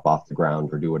come up off the ground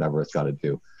or do whatever it's got to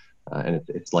do. And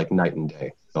it's like night and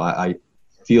day. So I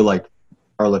feel like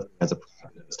powerlifting as a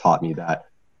practice has taught me that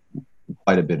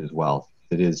quite a bit as well.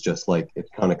 It is just like, it's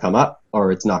going to come up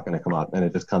or it's not going to come up. And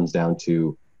it just comes down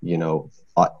to,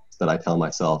 thoughts that I tell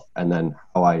myself, and then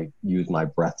how I use my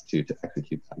breath to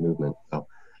execute that movement. So,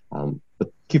 but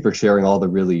thank you for sharing all the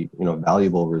really,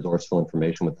 valuable, resourceful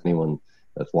information with anyone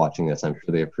that's watching this. I'm sure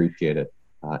they appreciate it.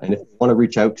 And if you want to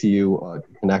reach out to you,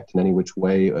 connect in any which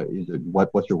way,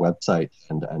 what's your website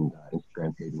and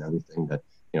Instagram page and everything, that,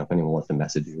 if anyone wants to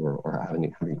message you or have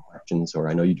any questions, or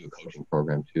I know you do a coaching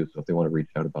program too, so if they want to reach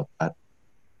out about that.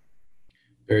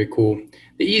 Very cool.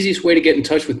 The easiest way to get in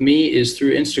touch with me is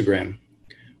through Instagram,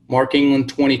 Mark England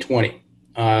 2020.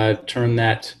 Turn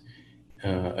that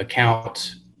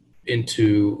account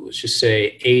into, let's just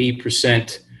say,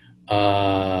 80%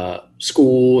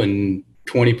 school and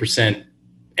 20%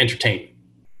 entertainment.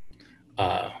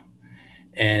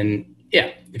 And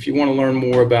yeah, if you want to learn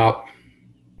more about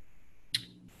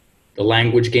the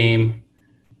language game,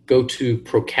 go to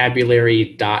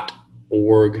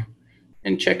procabulary.org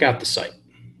and check out the site.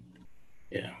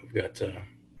 Yeah, we've got an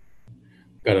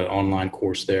online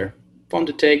course there. Fun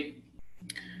to take.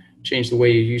 Change the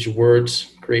way you use your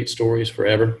words, create stories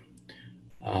forever.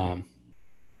 And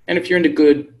if you're into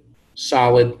good,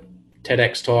 solid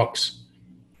TEDx talks,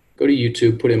 go to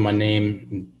YouTube, put in my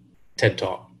name, TED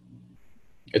Talk.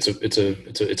 It's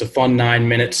a fun 9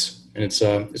 minutes, and it's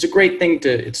a great thing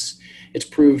it's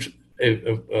proved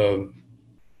a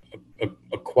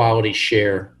quality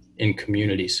share in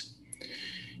communities.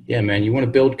 Yeah, man, you want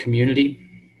to build community?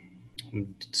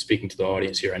 I'm speaking to the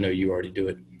audience here. I know you already do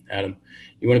it, Adam.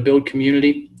 You want to build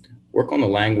community? Work on the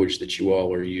language that you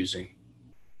all are using.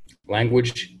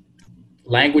 Language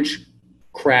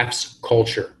crafts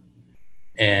culture.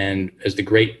 And as the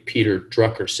great Peter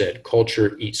Drucker said,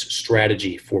 culture eats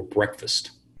strategy for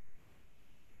breakfast.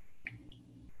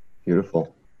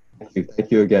 Beautiful. Thank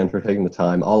you again for taking the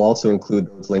time. I'll also include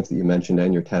those links that you mentioned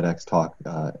and your TEDx talk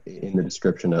in the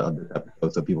description of this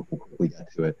episode, so people can quickly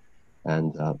get to it.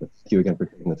 And but thank you again for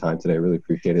taking the time today. I really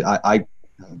appreciate it. I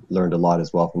learned a lot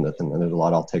as well from this, and there's a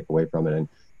lot I'll take away from it, and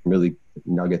really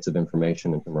nuggets of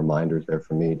information and some reminders there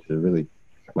for me to really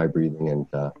check my breathing.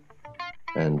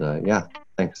 And yeah,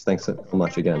 thanks so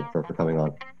much again for coming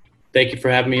on. Thank you for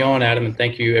having me on, Adam, and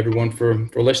thank you everyone for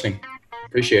listening.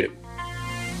 Appreciate it.